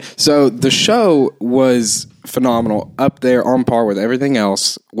 Okay. So the show was phenomenal, up there on par with everything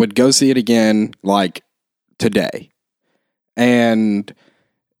else. Would go see it again like today. And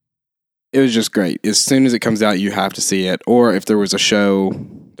it was just great. As soon as it comes out, you have to see it. Or if there was a show,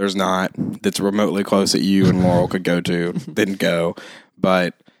 there's not, that's remotely close that you and Laurel could go to, then go.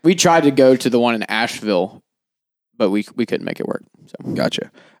 But We tried to go to the one in Asheville, but we couldn't make it work. So gotcha.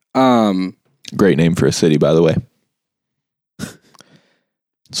 great name for a city, by the way.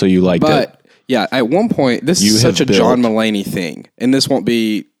 So you liked it. But yeah, at one point, this You is such a have John built- Mulaney thing, and this won't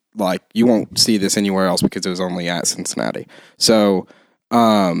be like you won't see this anywhere else because it was only at Cincinnati. So,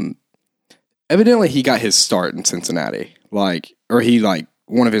 evidently, he got his start in Cincinnati,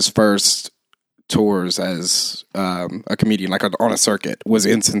 one of his first tours as a comedian, like on a circuit, was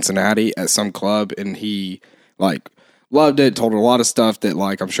in Cincinnati at some club, and he loved it. Told a lot of stuff that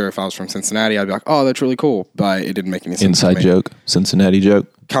I'm sure if I was from Cincinnati, I'd be like, oh, that's really cool, but it didn't make any sense. Inside to me. joke, Cincinnati joke.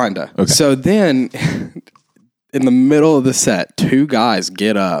 Kinda. Okay. So then, in the middle of the set, two guys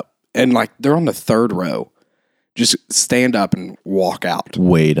get up and they're on the third row, just stand up and walk out.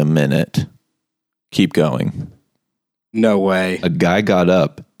 Wait a minute. Keep going. No way. A guy got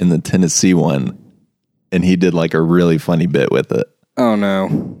up in the Tennessee one and he did like a really funny bit with it. Oh no,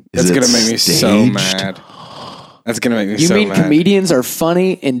 Is that's it gonna make me so staged? mad. That's gonna make me you so mean mad. comedians are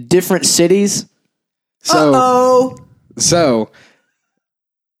funny in different cities? So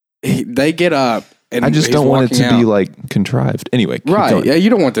they get up and I just he's don't want it walking to be out. like contrived. Anyway, keep Right. going. Yeah, you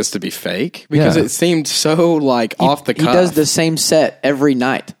don't want this to be fake because Yeah. it seemed so off the He cuff. does the same set every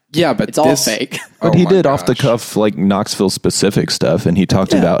night. Yeah, but It's all fake. But Oh he my did off the gosh. cuff like Knoxville specific stuff, and he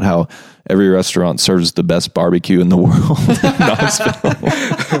talked about how every restaurant serves the best barbecue in the world in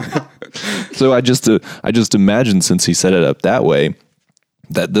Knoxville. So I just imagine, since he set it up that way,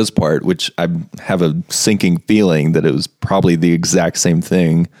 that this part, which I have a sinking feeling that it was probably the exact same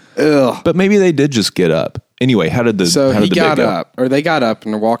thing. Ugh. But maybe they did just get up. Anyway, how did the So how he did the got bit go? up, or they got up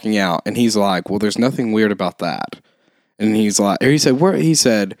and they're walking out, and he's like, "Well, there's nothing weird about that." And he's like, or he said, "Where?" He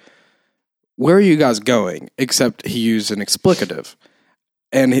said, "Where are you guys going?" Except he used an explicative,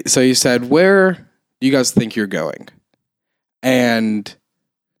 and so he said, "Where do you guys think you're going?" And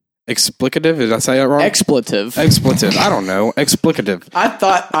explicative? Did I say that wrong? Expletive. Expletive. I don't know. Explicative. I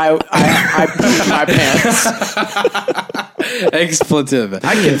thought I pooped my pants. Expletive.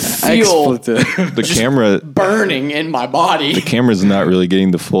 I can feel Expletive. The camera burning in my body. camera's not really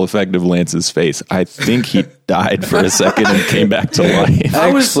getting the full effect of Lance's face. I think he died for a second and came back to life.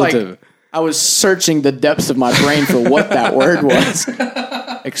 I was Expletive. like, I was searching the depths of my brain for what that word was.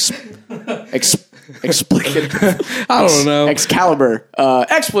 Explicative. I don't know. Excalibur.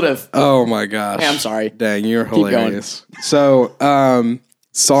 Expletive. Oh my gosh. Hey, I'm sorry. Dang, you're going. hilarious. So,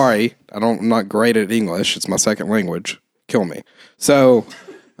 sorry. I'm not great at English. It's my second language. Kill me. So,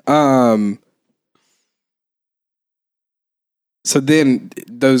 so then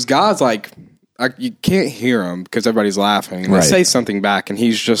those guys, like, you can't hear them because everybody's laughing. And Right. they say something back, and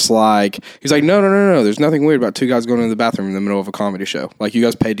he's like, no. There's nothing weird about two guys going to the bathroom in the middle of a comedy show. Like, you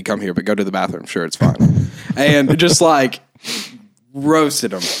guys paid to come here, but go to the bathroom. Sure, it's fine. And just like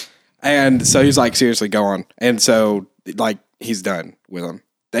roasted him. And so he's like, seriously, go on. And so, like, he's done with them.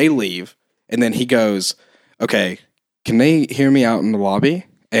 They leave, and then he goes, okay, can they hear me out in the lobby?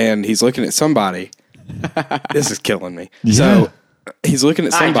 And he's looking at somebody. This is killing me. Yeah. So he's looking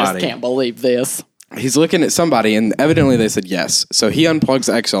at I somebody. just can't believe this. He's looking at somebody, and evidently they said yes. So he unplugs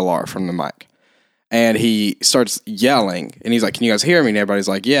the XLR from the mic, and he starts yelling, and he's like, can you guys hear me? And everybody's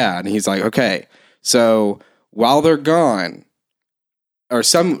like, yeah. And he's like, okay. So while they're gone, or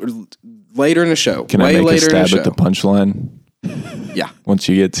some later in the show, Can I way make a later in the stab show. at the punchline? Yeah. Once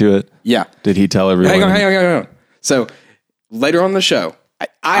you get to it, Yeah. did he tell everyone? Hang on. So later on in the show, I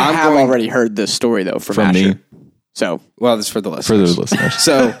I'm have going- already heard this story, though, from From me? Asher. So, well, this is for the listeners. For the listeners.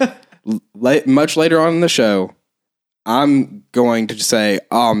 So, much later on in the show, I'm going to say,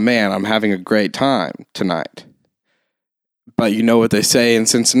 oh man, I'm having a great time tonight. But you know what they say in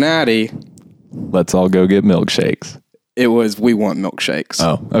Cincinnati? Let's all go get milkshakes. It was, we want milkshakes.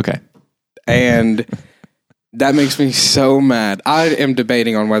 Oh, okay. And that makes me so mad. I am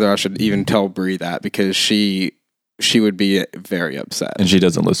debating on whether I should even tell Bree that, because she would be very upset. And she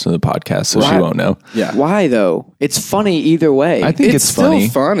doesn't listen to the podcast, so she Right. won't know. Yeah. why, though? It's funny either way. I think it's still funny.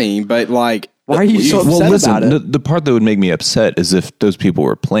 funny, but like, Why are you so upset about it? The part that would make me upset is if those people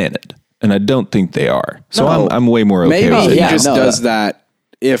were planted, and I don't think they are. So No. I'm way more okay maybe with he it. yeah, just no, does that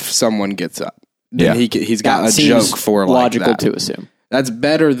if someone gets up. Then Yeah. he's got That a seems joke for like logical that. to assume. That's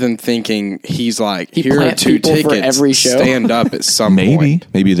better than thinking he's like, He here are plants 2 people for tickets. every show. Stand up at some point.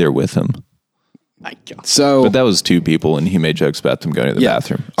 Maybe they're with him. My God. So But that was 2 people, and he made jokes about them going to the Yeah.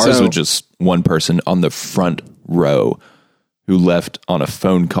 bathroom. Ours So- was just one person on the front row who left on a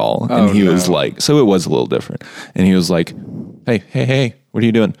phone call, and he was like, so it was a little different. And he was like, hey, what are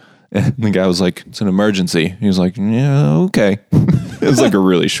you doing? And the guy was like, it's an emergency. He was like, yeah, okay. It was like a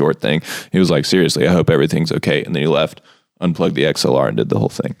really short thing. He was like, seriously, I hope everything's okay. And then he left, unplugged the XLR, and did the whole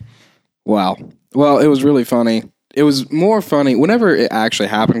thing. wow. Well, it was really funny. It was more funny whenever it actually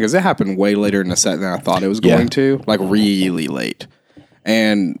happened, because it happened way later in the set than I thought it was going to, like really late.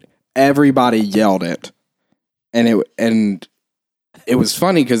 And everybody yelled it. And it was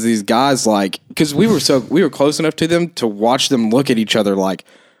funny because these guys, like, because we were close enough to them to watch them look at each other like,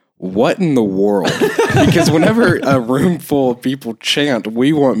 what in the world? Because whenever a room full of people chant,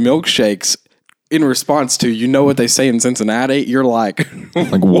 we want milkshakes, in response to, you know what they say in Cincinnati, you're like,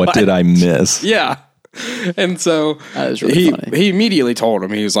 Like, what did I miss? yeah. And so That is really funny. he immediately told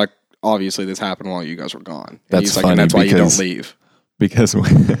him, he was like, obviously this happened while you guys were gone. And That's he's like, funny and that's why you don't because- leave. Because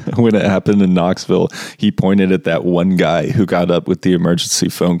when it happened in Knoxville, he pointed at that one guy who got up with the emergency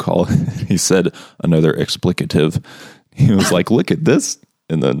phone call. He said another explicative. He was like, look at this.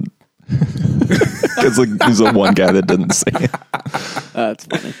 And then, because like, he's the one guy that didn't say it. That's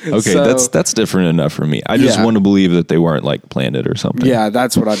funny. Okay, So- that's different enough for me. I just Yeah. want to believe that they weren't like planted or something. Yeah,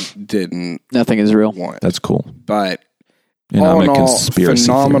 that's what I didn't Nothing is real. want. That's cool. But And all I'm in a all, conspiracy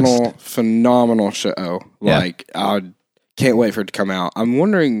theorist. phenomenal show. Yeah. Like, I can't wait for it to come out. I'm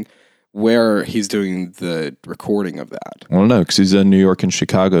wondering where he's doing the recording of that. I don't know, because he's in New York and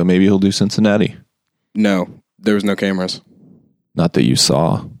Chicago. Maybe he'll do Cincinnati. No, there was no cameras. Not that you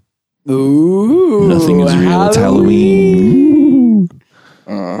saw. Ooh. Nothing is real. It's Halloween.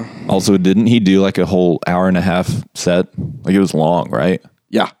 Also, didn't he do like a whole hour and a half set? Like it was long, right?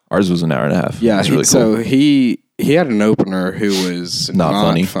 Yeah. Ours was an hour and a half. Yeah. It was really So cool. he had an opener who was Not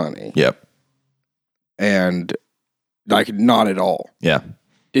funny. funny. Yep. And like not at all. Yeah.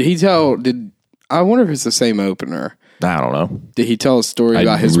 I wonder if it's the same opener. I don't know. Did he tell a story I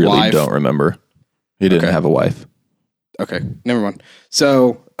about his really wife? don't remember. He didn't Okay. have a wife. Okay, never mind.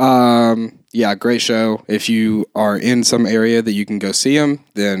 So, yeah, great show. If you are in some area that you can go see him,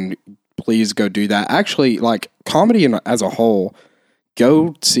 then please go do that. Actually, like comedy as a whole,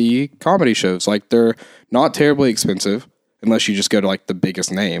 go see comedy shows. Like they're not terribly expensive unless you just go to like the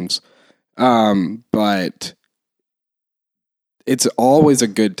biggest names. But it's always a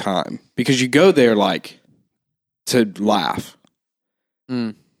good time because you go there like to laugh.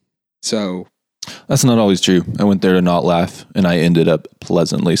 Mm. So That's not always true. I went there to not laugh, and I ended up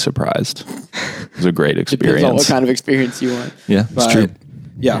pleasantly surprised. It was a great Depends experience. on what kind of experience you want. Yeah, it's But, true.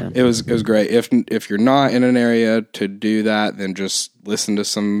 Yeah, it was great. If you're not in an area to do that, then just listen to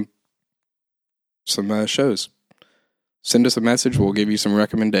some shows. Send us a message. We'll give you some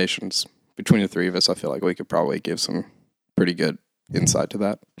recommendations. Between the three of us, I feel like we could probably give some pretty good insight to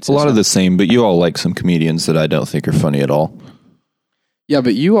that. It's a lot of the same, but you all like some comedians that I don't think are funny at all. Yeah,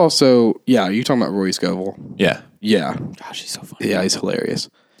 but you also, you talking about Roy Scovel? Yeah. Yeah, Gosh, he's so funny. yeah, he's hilarious.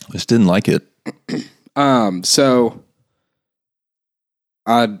 I just didn't like it. So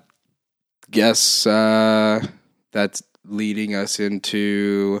I guess that's leading us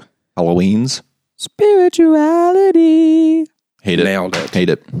into Halloween's. Spirituality. Hate it. Nailed it. Hate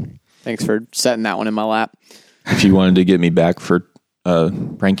it. Thanks for setting that one in my lap. If you wanted to get me back for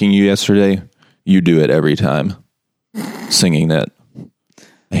pranking you yesterday, you do it every time. Singing that.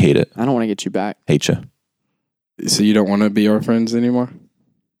 I hate it. I don't want to get you back. Hate you. So you don't want to be our friends anymore?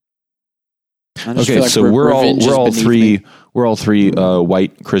 I just Okay, feel like so we're revenge is all beneath three me. we're all three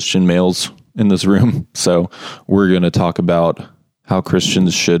white Christian males in this room. So we're going to talk about how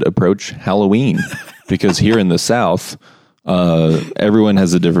Christians should approach Halloween because here in the South, everyone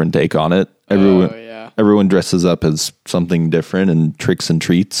has a different take on it. Everyone dresses up as something different and tricks and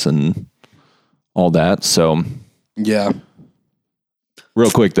treats and all that. So Yeah.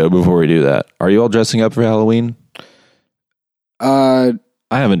 real quick though, before we do that, are you all dressing up for Halloween? I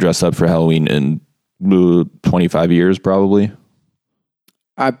haven't dressed up for Halloween in 25 years, probably.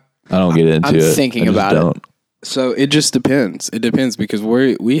 I don't get into I'm it. thinking I just about it. don't. So it just depends. It depends because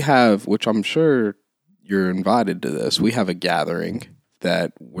we have, which I'm sure you're invited to this. We have a gathering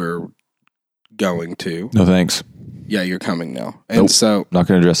that we're going to. No thanks. Yeah, you're coming now, and Nope. so Not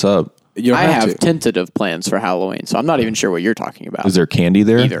going to dress up. you don't I have have to. tentative plans for Halloween, so I'm not even sure what you're talking about. Is there candy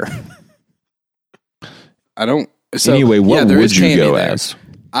there? either? I don't. So, Anyway, what there would is you candy go there. as?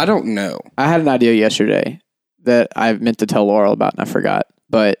 I don't know. I had an idea yesterday that I meant to tell Laurel about and I forgot.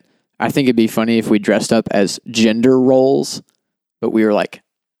 But I think it'd be funny if we dressed up as gender roles, but we were like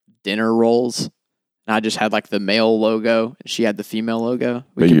dinner roles. And I just had like the male logo and she had the female logo.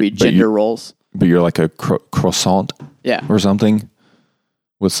 We But could you- be but gender you- roles. But you're like a croissant Yeah. or something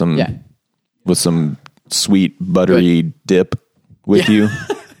with some Yeah. with some sweet buttery dip with you.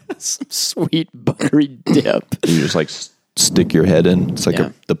 Some sweet buttery dip. You just like stick your head in. It's like Yeah.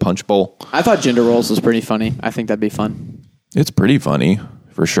 the punch bowl. I thought gender roles was pretty funny. I think that'd be fun. It's pretty funny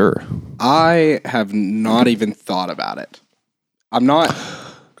for sure. I have not even thought about it. I'm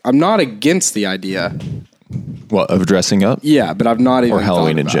not against the idea. What, of dressing up Yeah, but I've not even or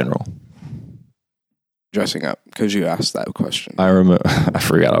Halloween thought in about general? dressing up because you asked that question. I remember. I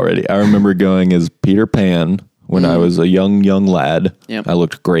forgot already. I remember going as Peter Pan when I was a young lad. Yep. I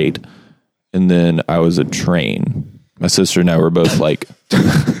looked great, and then I was a train. My sister and I were both like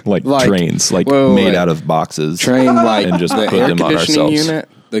Like- trains, like wait, made wait. out of boxes. Train like And just the put air them on conditioning ourselves. unit,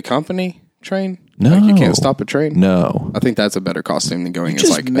 the company train. No. Like you can't stop a train. No, I think that's a better costume than going as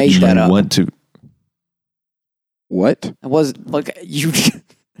just like made a that train. up. went to. What? It was like you.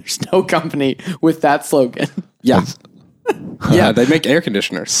 There's no company with that slogan. Yeah, yeah. They make air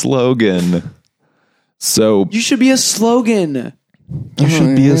conditioners. Slogan. So You should be a slogan, you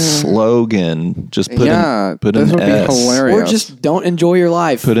should be a slogan. Just put put this an would be S. hilarious. or just don't enjoy your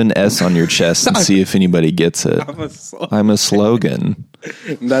life. Put an S on your chest and see if anybody gets it. I'm a slogan.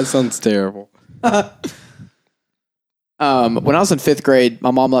 That sounds terrible. When I was in 5th grade,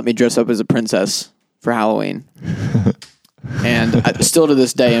 my mom let me dress up as a princess for Halloween. And I, still to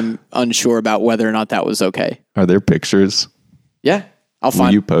this day, I'm unsure about whether or not that was okay. Are there pictures? Yeah. I'll Will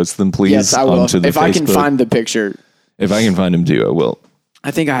find. you post them, please? Yes, I will. Onto the If I can Facebook? find the picture. If I can find them too, I will. I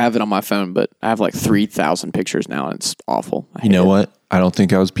think I have it on my phone, but I have like 3,000 pictures now, and it's awful. I You know hate it. what? I don't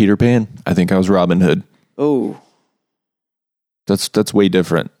think I was Peter Pan. I think I was Robin Hood. Oh. That's way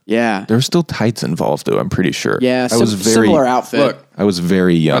different. Yeah. There's still tights involved, though. I'm pretty sure. Yeah, similar outfit. Look, I was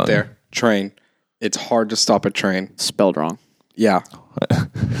very young. right there. Train. It's hard to stop a train. Spelled wrong. Yeah.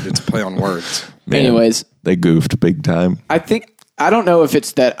 It's a play on words. Man, Anyways. they goofed big time. I don't know if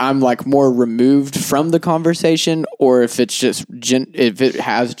it's that I'm like more removed from the conversation or if it's just, if it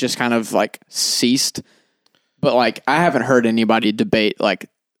has just kind of like ceased. But like, I haven't heard anybody debate like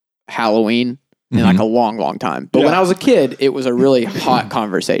Halloween in like a long, long time. But when I was a kid, it was a really hot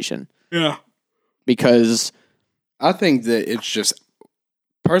conversation. Yeah. Because I think that it's just,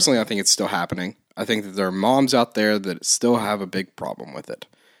 personally, I think it's still happening. I think that there are moms out there that still have a big problem with it.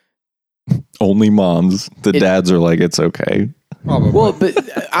 Only moms. The dads are like, it's okay. Probably. well, but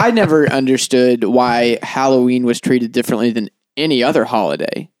I never understood why Halloween was treated differently than any other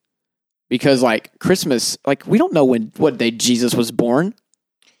holiday. Because like Christmas, like we don't know what day Jesus was born.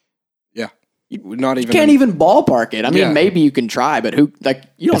 Yeah. Not even. You can't even ballpark it. I mean, Yeah. maybe you can try, but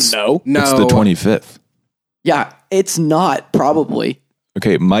you don't know. No. It's the 25th. Yeah, it's not probably.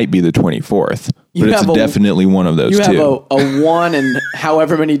 Okay, it might be the 24th, You but it's have definitely one of those You have two. a 1 in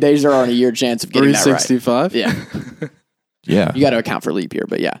however many days there are in a year chance of getting that right. 365? Yeah, Yeah, you got to account for leap year,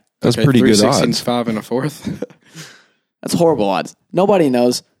 but yeah, that's pretty good 316's odds. 5 and a fourth. that's horrible odds. Nobody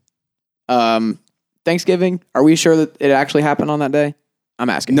knows. Thanksgiving, are we sure that it actually happened on that day? I'm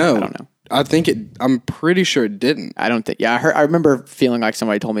asking. No. I don't know. I think it, I'm pretty sure it didn't. I don't think. Yeah, I remember feeling like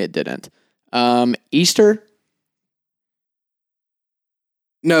somebody told me it didn't. Easter.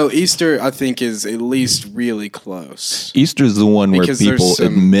 No, Easter, I think, is at least really close. Easter's the one where Because there's people some-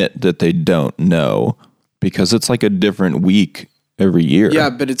 admit that they don't know because it's like a different week every year.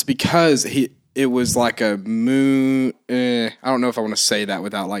 Yeah, but it's because it was like a moon. I don't know if I want to say that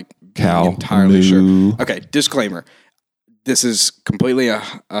without like Cow, being entirely moo. sure. Okay, disclaimer. This is completely a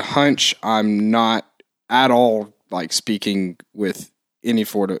hunch. I'm not at all like speaking with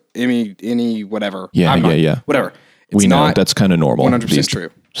any whatever. Yeah, I'm not- yeah. Whatever. It's We know not that's kind of normal. 100% these- true.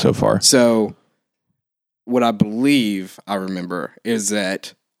 so far. So, what I believe I remember is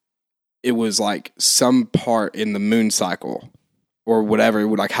that it was like some part in the moon cycle or whatever,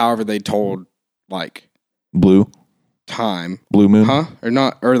 like however they told like Blue time, moon, huh? Or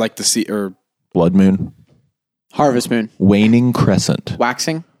not, or like the sea, or blood moon, Harvest moon. waning crescent,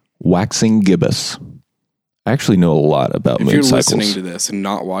 Waxing. waxing gibbous. I actually know a lot about if moon you're cycles. listening to this and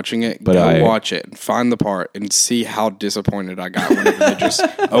not watching it, But go watch it and find the part and see how disappointed I got whenever they just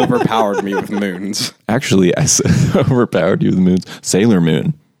overpowered me with moons. Actually, I overpowered you with the moons. Sailor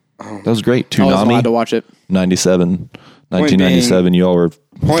Moon. That was great. I was allowed to Toonami, watch it. 1997. You all were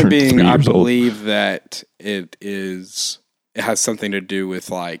Point being, 3 I years old. believe that it has something to do with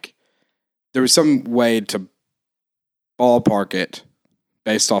like there was some way to ballpark it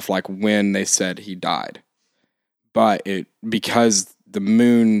based off like when they said he died, but because the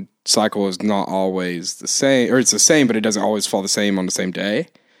moon cycle is not always the same, or it's the same, but it doesn't always fall the same on the same day.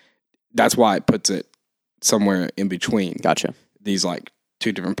 That's why it puts it somewhere in between. Gotcha. These like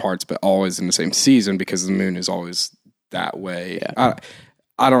two different parts, but always in the same season because the moon is always that way. Yeah.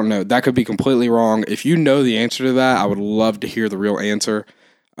 I don't know. That could be completely wrong. If you know the answer to that, I would love to hear the real answer.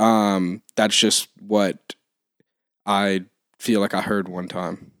 That's just what I feel like I heard one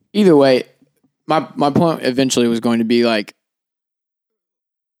time. Either way, my point eventually was going to be like,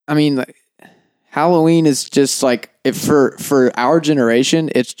 I mean, like, Halloween is just like for our generation,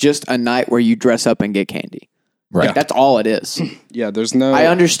 it's just a night where you dress up and get candy. Right. Like, that's all it is. Yeah, there's no. I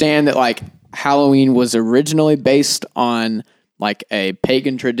understand that like Halloween was originally based on like a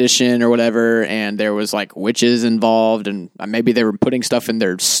pagan tradition or whatever, and there was like witches involved, and maybe they were putting stuff in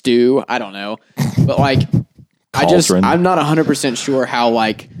their stew. I don't know, but like I'm not 100% sure how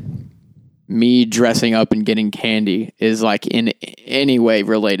like me dressing up and getting candy is like in any way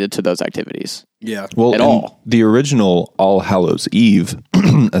related to those activities. Yeah. Well, at and all. the original All Hallows Eve,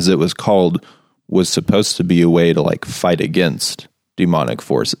 as it was called, was supposed to be a way to like fight against demonic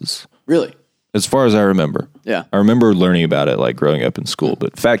forces. Really? As far as I remember. Yeah. I remember learning about it like growing up in school,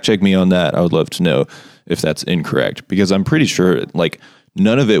 but fact check me on that. I would love to know if that's incorrect because I'm pretty sure like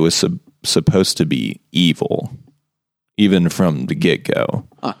none of it was supposed to be evil, even from the get-go.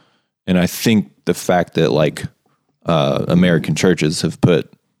 Huh. And I think the fact that like American churches have put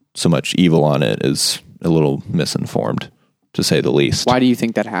so much evil on it is a little misinformed, to say the least. Why do you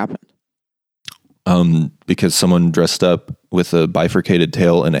think that happened? Because someone dressed up with a bifurcated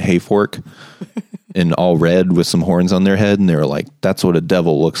tail and a hay fork and all red with some horns on their head, and they were like, that's what a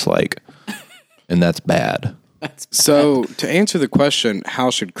devil looks like. And that's bad. So to answer the question, how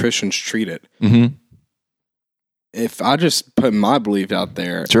should Christians treat it? Mm-hmm. If I just put my belief out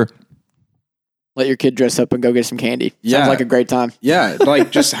there, Sure. Let your kid dress up and go get some candy. Yeah. Sounds like a great time. Yeah, like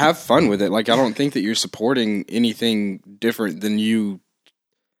just have fun with it. Like I don't think that you're supporting anything different than you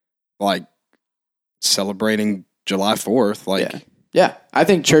like celebrating July 4th. Like Yeah. I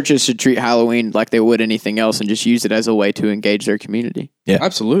think churches should treat Halloween like they would anything else and just use it as a way to engage their community. Yeah.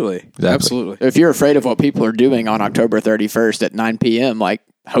 Absolutely. Exactly. Absolutely. If you're afraid of what people are doing on October 31st at 9 p.m., like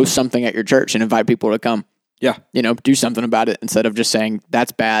host something at your church and invite people to come. Yeah. Do something about it instead of just saying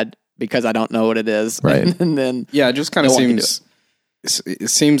that's bad because I don't know what it is. Right. And then Yeah, it just kind of No one can seems it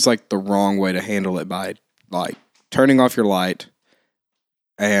seems like the wrong way to handle it by like turning off your light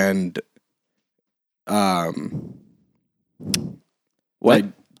and like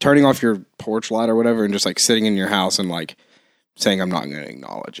turning off your porch light or whatever and just like sitting in your house and like saying I'm not going to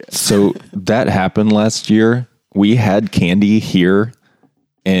acknowledge it. So that happened last year. We had candy here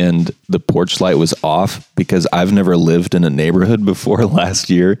and the porch light was off because I've never lived in a neighborhood before last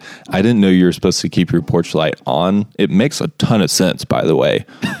year. I didn't know you were supposed to keep your porch light on. It makes a ton of sense, by the way.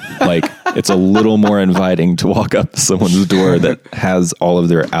 Like, it's a little more inviting to walk up to someone's door that has all of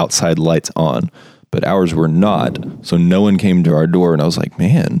their outside lights on, but ours were not. So no one came to our door, and I was like,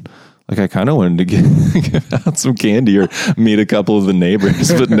 man, like I kind of wanted to give out some candy or meet a couple of the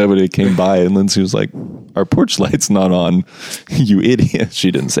neighbors, but nobody came by. And Lindsay was like, our porch light's not on, you idiot.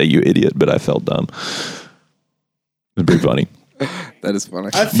 She didn't say you idiot, but I felt dumb. It was pretty funny. That is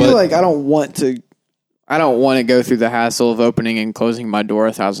funny. I feel like I don't want to go through the hassle of opening and closing my door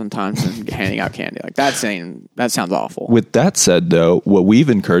 1,000 times and handing out candy. Like that sounds awful. With that said, though, what we've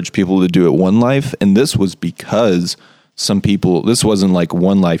encouraged people to do at One Life, and this was because some people, this wasn't like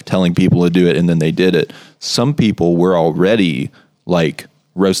One Life telling people to do it and then they did it. Some people were already like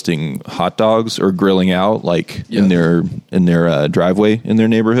roasting hot dogs or grilling out like in their driveway in their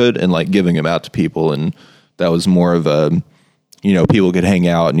neighborhood and like giving them out to people. And that was more of a, people could hang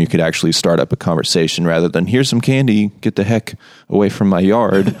out and you could actually start up a conversation rather than here's some candy, get the heck away from my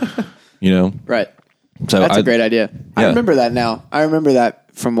yard, Right. So That's a great idea. I Yeah. remember that now. I remember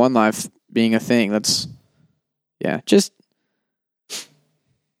that from One Life being a thing. Just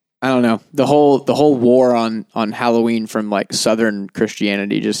I don't know. The whole war on Halloween from like Southern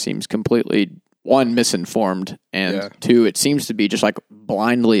Christianity just seems completely, one, misinformed, and two, it seems to be just like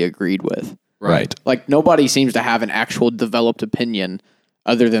blindly agreed with. Right. Like nobody seems to have an actual developed opinion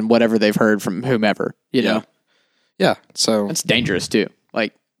other than whatever they've heard from whomever, know? Yeah. So That's dangerous too.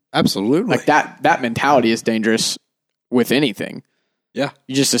 Like absolutely. like that mentality is dangerous with anything. Yeah.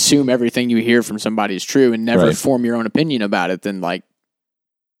 You just assume everything you hear from somebody is true and never form your own opinion about it, then like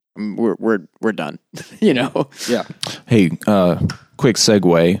we're done. Yeah. Hey, quick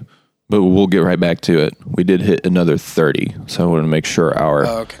segue, but we'll get right back to it. We did hit another 30, so I want to make sure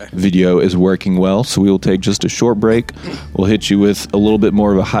our video is working well. So we will take just a short break. We'll hit you with a little bit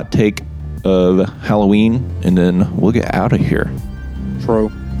more of a hot take of Halloween, and then we'll get out of here.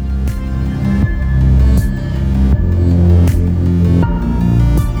 True.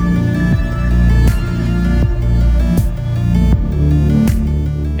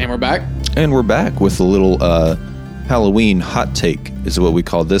 And we're back with a little Halloween hot take is what we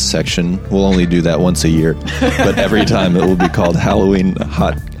call this section. We'll only do that once a year, but every time it will be called Halloween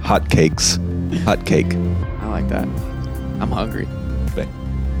hot cakes. Hot cake. I like that. I'm hungry.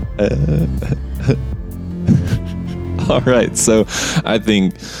 All right. So I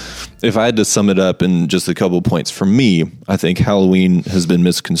think if I had to sum it up in just a couple of points, for me, I think Halloween has been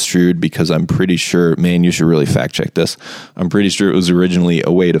misconstrued because I'm pretty sure, man, you should really fact check this. I'm pretty sure it was originally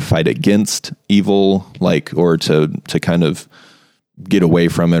a way to fight against evil, like, or to kind of get away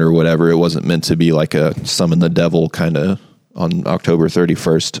from it or whatever. It wasn't meant to be like a summon the devil kind of on October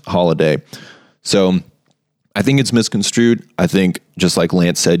 31st holiday. So I think it's misconstrued. I think, just like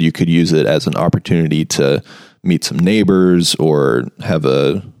Lance said, you could use it as an opportunity to meet some neighbors or have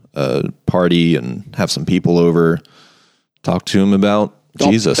a party and have some people over, talk to them about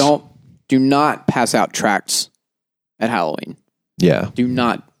Jesus. Do not pass out tracts at Halloween. Yeah.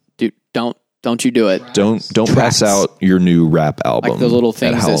 Don't you do it. Don't pass out your new rap album. Like the little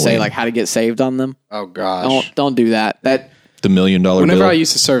things that say like how to get saved on them. Oh gosh. Don't do that. the $1 Million Whenever bill. I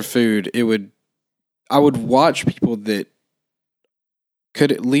used to serve food, I would watch people that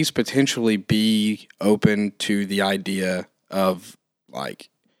could at least potentially be open to the idea of like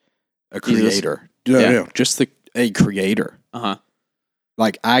a creator. No, just a creator. Uh-huh.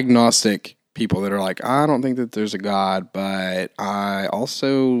 Like agnostic people that are like, I don't think that there's a God, but I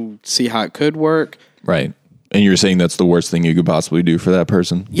also see how it could work. Right. And you're saying that's the worst thing you could possibly do for that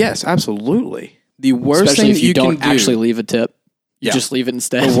person? Yes, absolutely. The worst Especially thing if you don't can actually do, leave a tip. You just leave it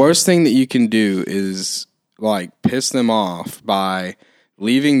instead. the worst thing that you can do is like piss them off by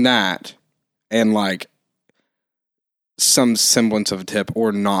leaving that and like some semblance of a tip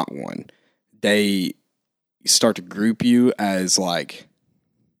or not one, they start to group you as like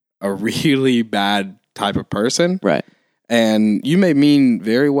a really bad type of person. Right. And you may mean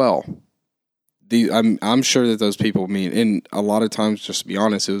very well. I'm sure that those people mean, and a lot of times, just to be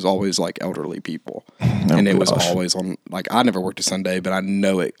honest, it was always like elderly people. And it was always on, like, I never worked a Sunday, but I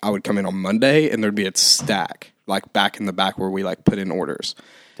know it. I would come in on Monday and there'd be a stack, like back in the back where we like put in orders.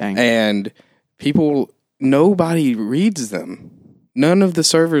 Dang. And nobody reads them. None of the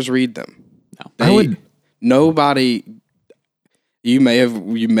servers read them. No. Nobody, you may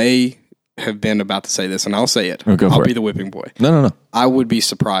have been about to say this, and I'll say it. I'll be the whipping boy. No. I would be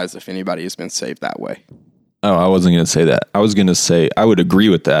surprised if anybody has been saved that way. Oh, I wasn't going to say that. I was going to say I would agree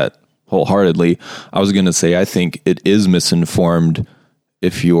with that wholeheartedly. I was going to say I think it is misinformed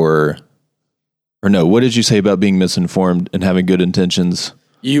if you're, or no, what did you say about being misinformed and having good intentions?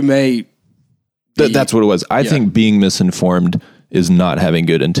 You may. That's what it was. I think being misinformed is not having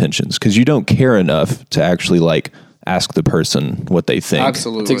good intentions because you don't care enough to actually like ask the person what they think.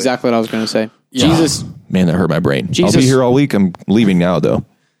 Absolutely. That's exactly what I was going to say. Yeah. Jesus, man, that hurt my brain. Jesus, I'll be here all week. I'm leaving now though.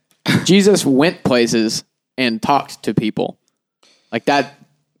 Jesus went places and talked to people like that.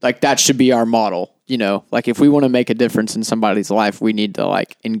 Like that should be our model. You know, like if we want to make a difference in somebody's life, we need to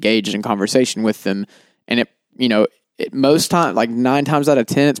like engage in conversation with them. And most time, like 9 times out of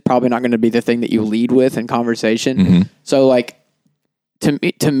 10, it's probably not going to be the thing that you lead with in conversation. Mm-hmm. So like,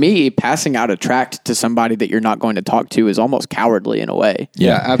 to me, passing out a tract to somebody that you're not going to talk to is almost cowardly in a way.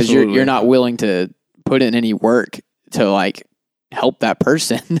 Yeah, absolutely. Because you're not willing to put in any work to like help that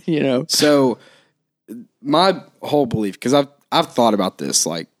person, you know? So my whole belief, because I've thought about this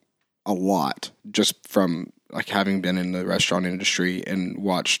like a lot just from like having been in the restaurant industry and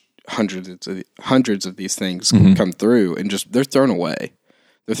watched hundreds of these things come through and just they're thrown away.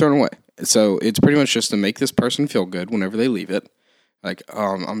 So it's pretty much just to make this person feel good whenever they leave it. Like,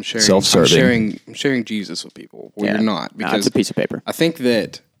 I'm sharing self-serving. I'm sharing Jesus with people. Well, you're not, because it's a piece of paper. I think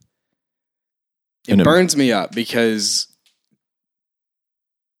that it burns me up because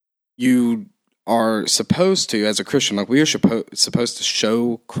you are supposed to, as a Christian, like we are supposed to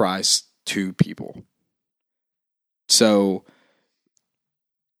show Christ to people. So,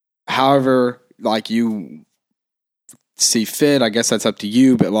 however, like you see fit, I guess that's up to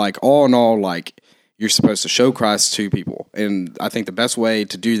you. But like all in all, like you're supposed to show Christ to people. And I think the best way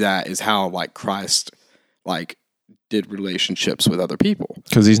to do that is how like Christ like did relationships with other people.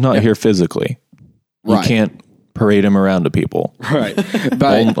 Because he's not here physically. Right. You can't parade him around to people. Right.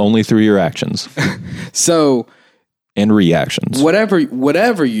 But only through your actions. So and reactions.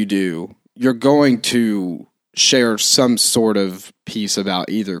 Whatever you do, you're going to share some sort of piece about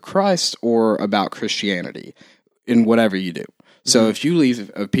either Christ or about Christianity in whatever you do. So if you leave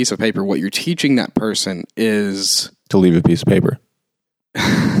a piece of paper, what you're teaching that person is to leave a piece of paper.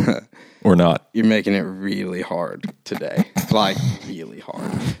 Or not. You're making it really hard today. Like really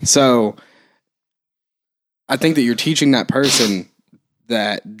hard. So I think that you're teaching that person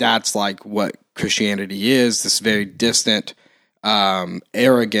that's like what Christianity is, this very distant,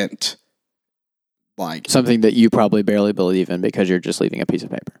 arrogant, like something that you probably barely believe in because you're just leaving a piece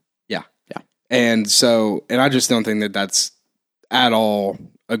of paper. Yeah. And I just don't think that that's at all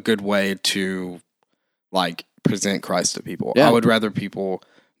a good way to like present Christ to people. Yeah. I would rather people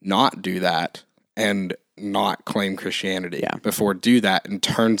not do that and not claim Christianity before do that and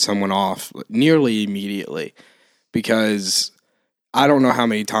turn someone off nearly immediately. Because I don't know how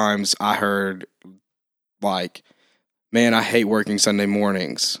many times I heard like, man, I hate working Sunday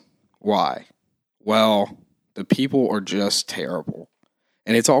mornings. Why? Well, the people are just terrible.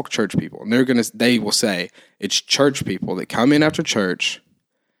 And it's all church people. And they will say it's church people that come in after church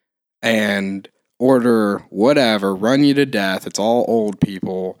and order whatever, run you to death. It's all old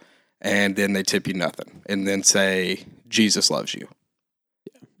people. And then they tip you nothing. And then say, Jesus loves you.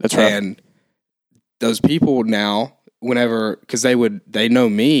 Yeah, that's right. And those people now, because they know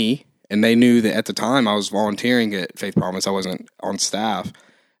me and they knew that at the time I was volunteering at Faith Promise. I wasn't on staff.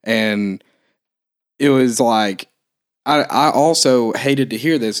 And it was like, I also hated to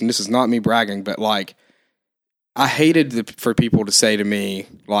hear this, and this is not me bragging, but like, I hated for people to say to me,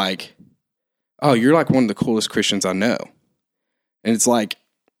 like, oh, you're like one of the coolest Christians I know. And it's like,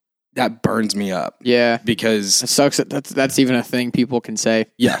 that burns me up. Yeah. Because it sucks that that's even a thing people can say.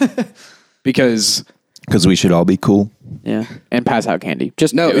 Yeah. Because we should all be cool. Yeah. And pass out candy.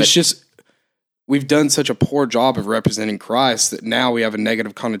 Just we've done such a poor job of representing Christ that now we have a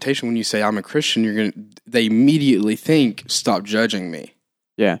negative connotation. When you say I'm a Christian, they immediately think, stop judging me.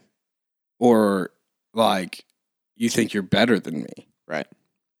 Yeah. Or like, you think you're better than me. Right.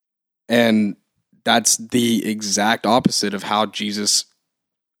 And that's the exact opposite of how Jesus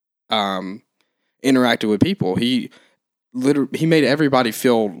interacted with people. He made everybody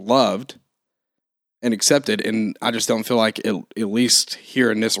feel loved and accepted, and I just don't feel like at least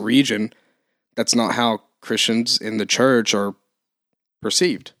here in this region, that's not how Christians in the church are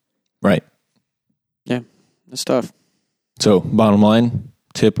perceived. Right. Yeah, that's tough. So, bottom line,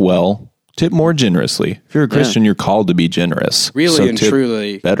 tip well, tip more generously. If you're a Christian, you're called to be generous. Really so and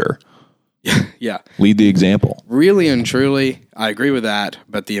truly. Better. Yeah. Lead the example. Really and truly, I agree with that,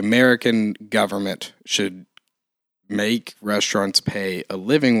 but the American government should make restaurants pay a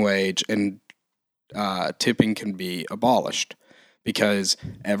living wage, and tipping can be abolished, because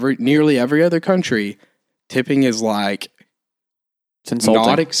nearly every other country, tipping is like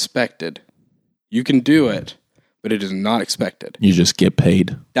not expected. You can do it, but it is not expected. You just get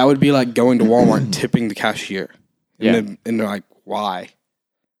paid. That would be like going to Walmart and tipping the cashier. And they're like, why?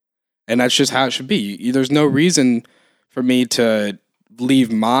 And that's just how it should be. There's no reason for me to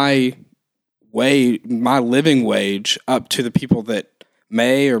leave my living wage up to the people that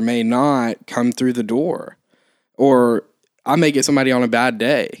may or may not come through the door. Or I may get somebody on a bad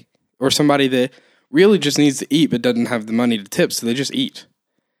day, or somebody that really just needs to eat but doesn't have the money to tip, so they just eat.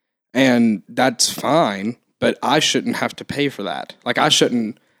 And that's fine, but I shouldn't have to pay for that. Like, I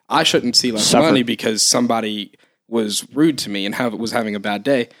shouldn't see less money because somebody was rude to me and was having a bad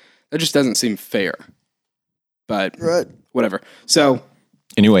day. That just doesn't seem fair. But whatever. So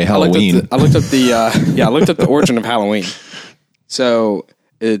anyway, Halloween. I looked up the origin of Halloween. So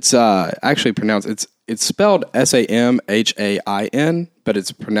it's actually pronounced, it's spelled Samhain, but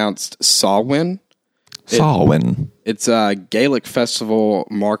it's pronounced Samhain. Samhain. It's a Gaelic festival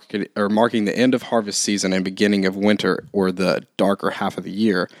marking the end of harvest season and beginning of winter, or the darker half of the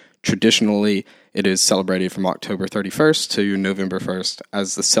year. Traditionally, it is celebrated from October 31st to November 1st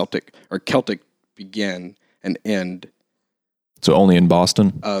as the Celtic begin and end. So only in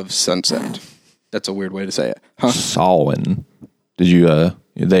Boston? Of sunset. That's a weird way to say it. Huh? Samhain. Did you,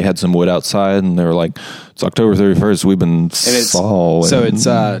 they had some wood outside and they were like, it's October 31st, we've been Samhain. So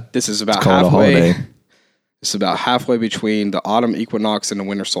this is about halfway. It's about halfway between the autumn equinox and the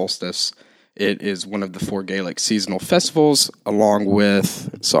winter solstice. It is one of the 4 Gaelic seasonal festivals, along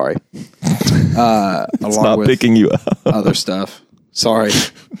with picking you up. Other stuff. Sorry.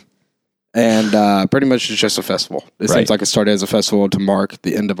 And pretty much it's just a festival. It seems like it started as a festival to mark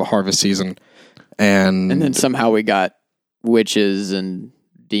the end of a harvest season. And then somehow we got witches and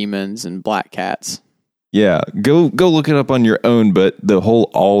demons and black cats. Yeah, go look it up on your own, but the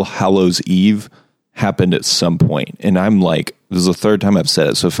whole All Hallows Eve happened at some point, and I'm like, this is the 3rd time I've said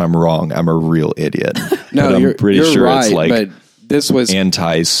it, so if I'm wrong, I'm a real idiot. No, I'm pretty sure right, it's like but this was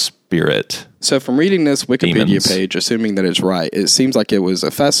anti-spirit. So from reading this Wikipedia demons. page, assuming that it's right, it seems like it was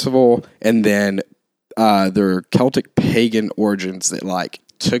a festival, and then their Celtic pagan origins that like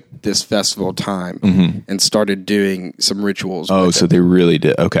took this festival time and started doing some rituals. Oh, so they really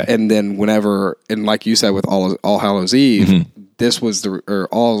did. Okay. And then and like you said with All Hallows Eve,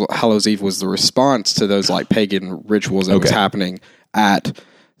 All Hallows Eve was the response to those like pagan rituals that was happening at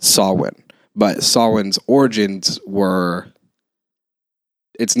Samhain. But Samhain's origins were,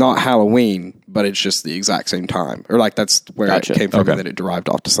 it's not Halloween, but it's just the exact same time. Or like that's where it came from, and then it derived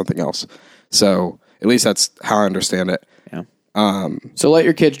off to something else. So at least that's how I understand it. Yeah. So let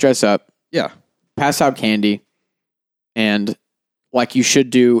your kids dress up. Yeah. Pass out candy. And like you should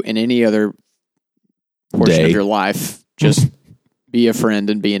do in any other portion of your life, just be a friend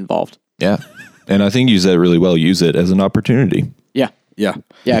and be involved. Yeah. And I think you said it really well. Use it as an opportunity. Yeah. Yeah.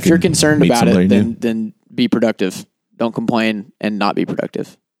 Yeah. If you're concerned about it, then be productive. Don't complain and not be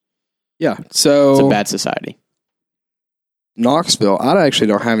productive. Yeah. So it's a bad society. Knoxville. I actually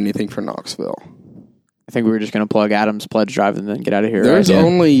don't have anything for Knoxville. I think we were just going to plug Adam's pledge drive and then get out of here. There's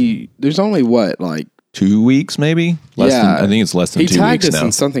only what, like 2 weeks, maybe? I think it's less than 2 weeks now. He tagged us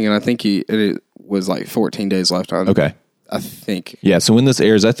in something, and I think it was like 14 days left on. Okay. I think. Yeah, so when this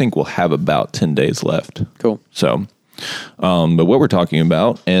airs, I think we'll have about 10 days left. Cool. So, but what we're talking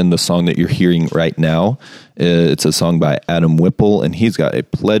about, and the song that you're hearing right now, it's a song by Adam Whipple, and he's got a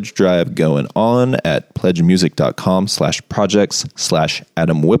pledge drive going on at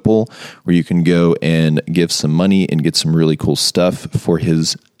pledgemusic.com/projects/Adam Whipple, where you can go and give some money and get some really cool stuff for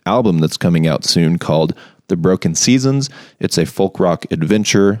his album that's coming out soon called The Broken Seasons. It's a folk rock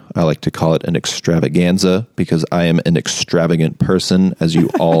adventure. I like to call it an extravaganza because I am an extravagant person, as you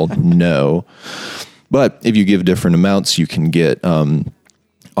all know. But if you give different amounts, you can get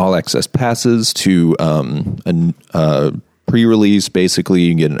all access passes to a pre-release. Basically, you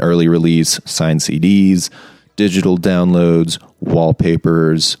can get an early release, signed CDs, digital downloads,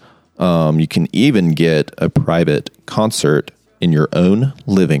 wallpapers, You can even get a private concert in your own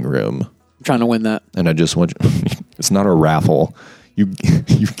living room. I'm trying to win that. And I just want you, it's not a raffle. You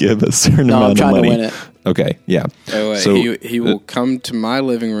give a certain amount of money. I'm trying to win it. Okay, yeah. Oh, wait, So he will come to my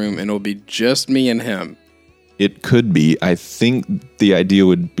living room, and it'll be just me and him. it could be. I think the idea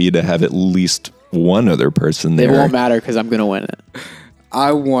would be to have at least one other person there. It won't matter because I'm going to win it.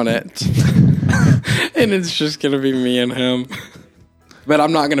 I want it. And it's just going to be me and him. But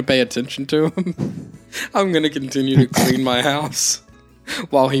I'm not going to pay attention to him. I'm going to continue to clean my house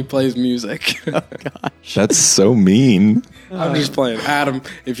while he plays music. Oh, gosh. That's so mean. I'm just playing. Adam,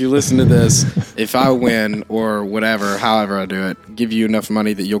 if you listen to this, if I win or whatever, however I do it, give you enough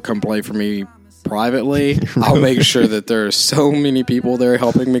money that you'll come play for me privately, I'll make sure that there are so many people there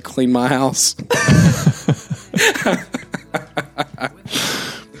helping me clean my house.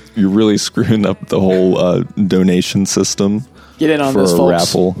 You're really screwing up the whole donation system. Get in on for this, a folks.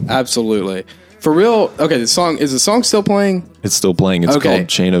 raffle. Absolutely. For real, okay, the song still playing? It's still playing. It's Okay. called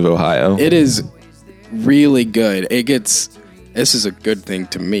Chain of Ohio. It is really good. This is a good thing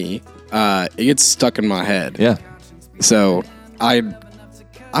to me. It gets stuck in my head. Yeah. So I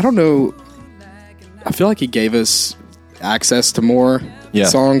don't know. I feel like he gave us access to more Yeah.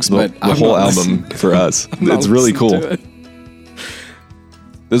 songs, but the I'm whole not album for us. not It's really listening cool. to it.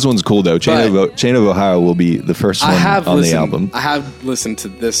 This one's cool though. Chain of Ohio will be the first one on the album. I have listened to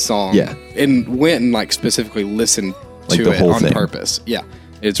this song. Yeah. And went and specifically listened Like to the it whole on thing. purpose. Yeah.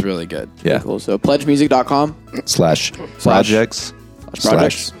 It's really good. Yeah. Cool. So pledgemusic.com Slash projects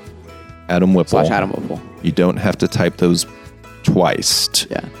projects Adam Whipple. / Adam Whipple. You don't have to type those twice.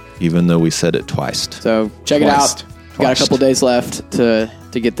 Yeah. Even though we said it twice. So check it Twice. out. Got a couple days left to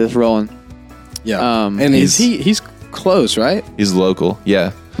get this rolling. Yeah. And he's- he's close, right? He's local.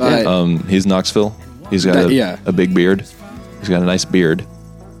 Yeah. But- He's Knoxville. He's got Yeah. a big beard. He's got a nice beard.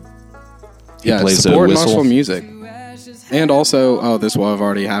 He plays a support whistle. Knoxville music. And also, this will have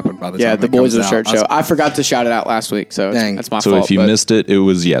already happened by the Yeah, time the it Boys comes of Shirt out. Show. I forgot to shout it out last week, so Dang. that's my So fault. if you but missed it, it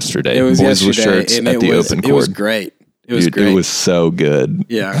was yesterday. It was Boys with yesterday, Shirts and at it the was, open It was court. great. It was Dude, great. it was so good.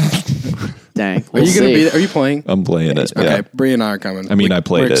 Yeah. dang, Are we'll you going to see. be there? Are you playing? I'm playing it. Okay, Yeah. Bree and I are coming. I mean, I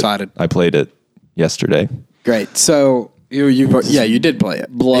played We're it. excited. I played it yesterday. Great. So you did play it.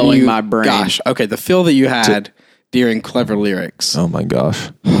 Blowing And my brain. Gosh. Okay, the feel that you had during Clever Lyrics. Oh my gosh.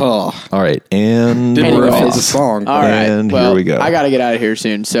 Oh. All right. And Didn't we're realize off. the song. All right. And well, here we go. I got to get out of here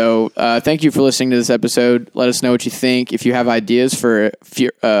soon. So thank you for listening to this episode. Let us know what you think. If you have ideas for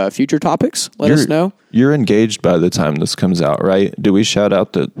future topics, let us know. You're engaged by the time this comes out, right? Do we shout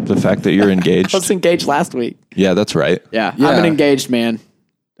out the fact that you're engaged? I was engaged last week. Yeah, that's right. Yeah, Yeah. I'm an engaged man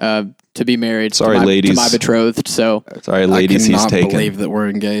to be married. Sorry, to ladies. my betrothed. So Sorry, ladies, I he's cannot taken. believe that we're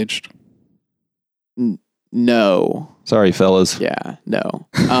engaged. no, Sorry, fellas. yeah, no.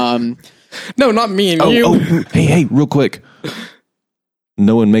 No, not me and you. Hey, real quick.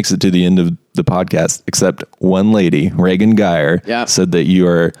 No one makes it to the end of the podcast except one lady, Reagan Geyer, Yeah. said that you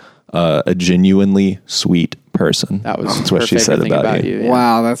are a genuinely sweet person. That was That's what her she favorite said thing about you. yeah.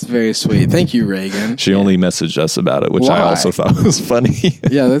 Wow, that's very sweet. Thank you, Reagan. She only messaged us about it, which I Why? also thought was funny.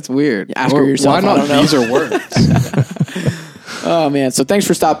 Yeah, that's weird. Ask her yourself, Why I not? don't know. These are words. Oh man! So thanks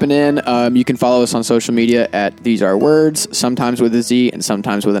for stopping in. You can follow us on social media at These Are Words, sometimes with a Z and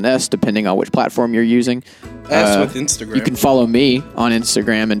sometimes with an S, depending on which platform you're using. That's with Instagram. You can follow me on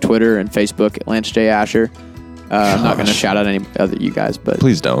Instagram and Twitter and Facebook at Lance J. Asher. I'm not going to shout out any other you guys, but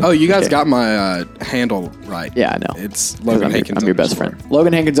Please don't. Oh, you guys Okay. got my handle right. yeah, I know. It's 'Cause Logan I'm, Hankins. I'm your best _ friend.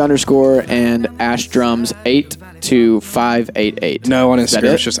 Logan Hankins _ and Ash Drums 82588. No, on that Instagram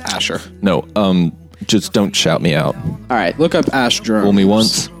it? it's just Asher. No, just don't shout me out. All right. Look up Ash Drums. Fool me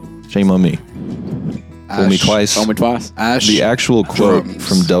once, shame on me. Fool me Ash- twice. Fool me twice. Ash. The actual quote Drums.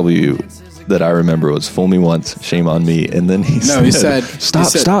 from W that I remember was "Fool me once, shame on me," and then he No, he said-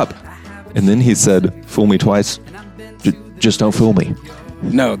 "Stop!" And then he said, "Fool me twice, just don't fool me."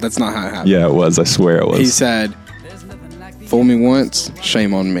 No, that's not how it happened. Yeah, it was. I swear it was. He said, "Fool me once,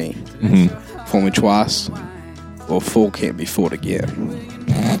 shame on me. Mm-hmm. Fool me twice, well, fool can't be fooled again."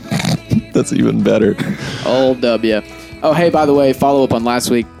 That's even better. Old W. Oh, hey, by the way, follow up on last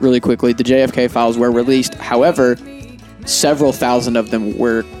week really quickly. The JFK files were released. However, several thousand of them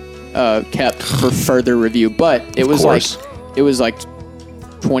were kept for further review. But it was course. like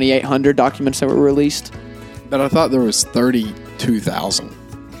 2,800 documents that were released. But I thought there was 32,000.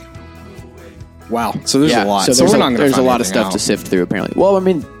 Wow. So there's a lot. So So, there's we're not going to there's a lot of stuff to sift through. Apparently, well, I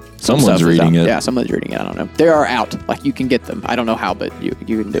mean, some Someone's stuff is reading out. it. Yeah, someone's reading it. I don't know. They are out. Like you can get them. I don't know how, but you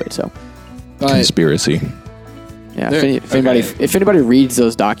can do it. So. Conspiracy. Yeah, There- if anybody okay. if anybody reads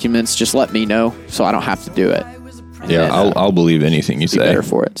those documents, just let me know so I don't have to do it. Yeah, I'll believe anything you be say. better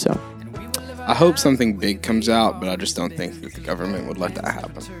for it. So I hope something big comes out, but I just don't think that the government would let that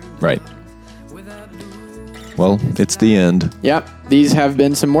happen. Right. Well, it's the end. yeah, these have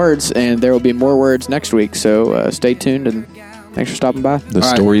been some words, and there will be more words next week. So stay tuned, and thanks for stopping by. The All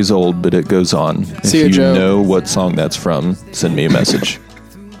right. story's old, but it goes on. See if you, you Joe. know what song that's from, send me a message.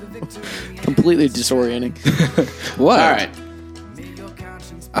 Completely disorienting. What? All right.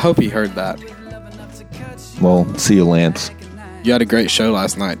 I hope he heard that. Well, see you, Lance. You had a great show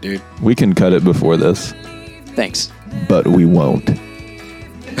last night, dude. We can cut it before this, Thanks. but we won't.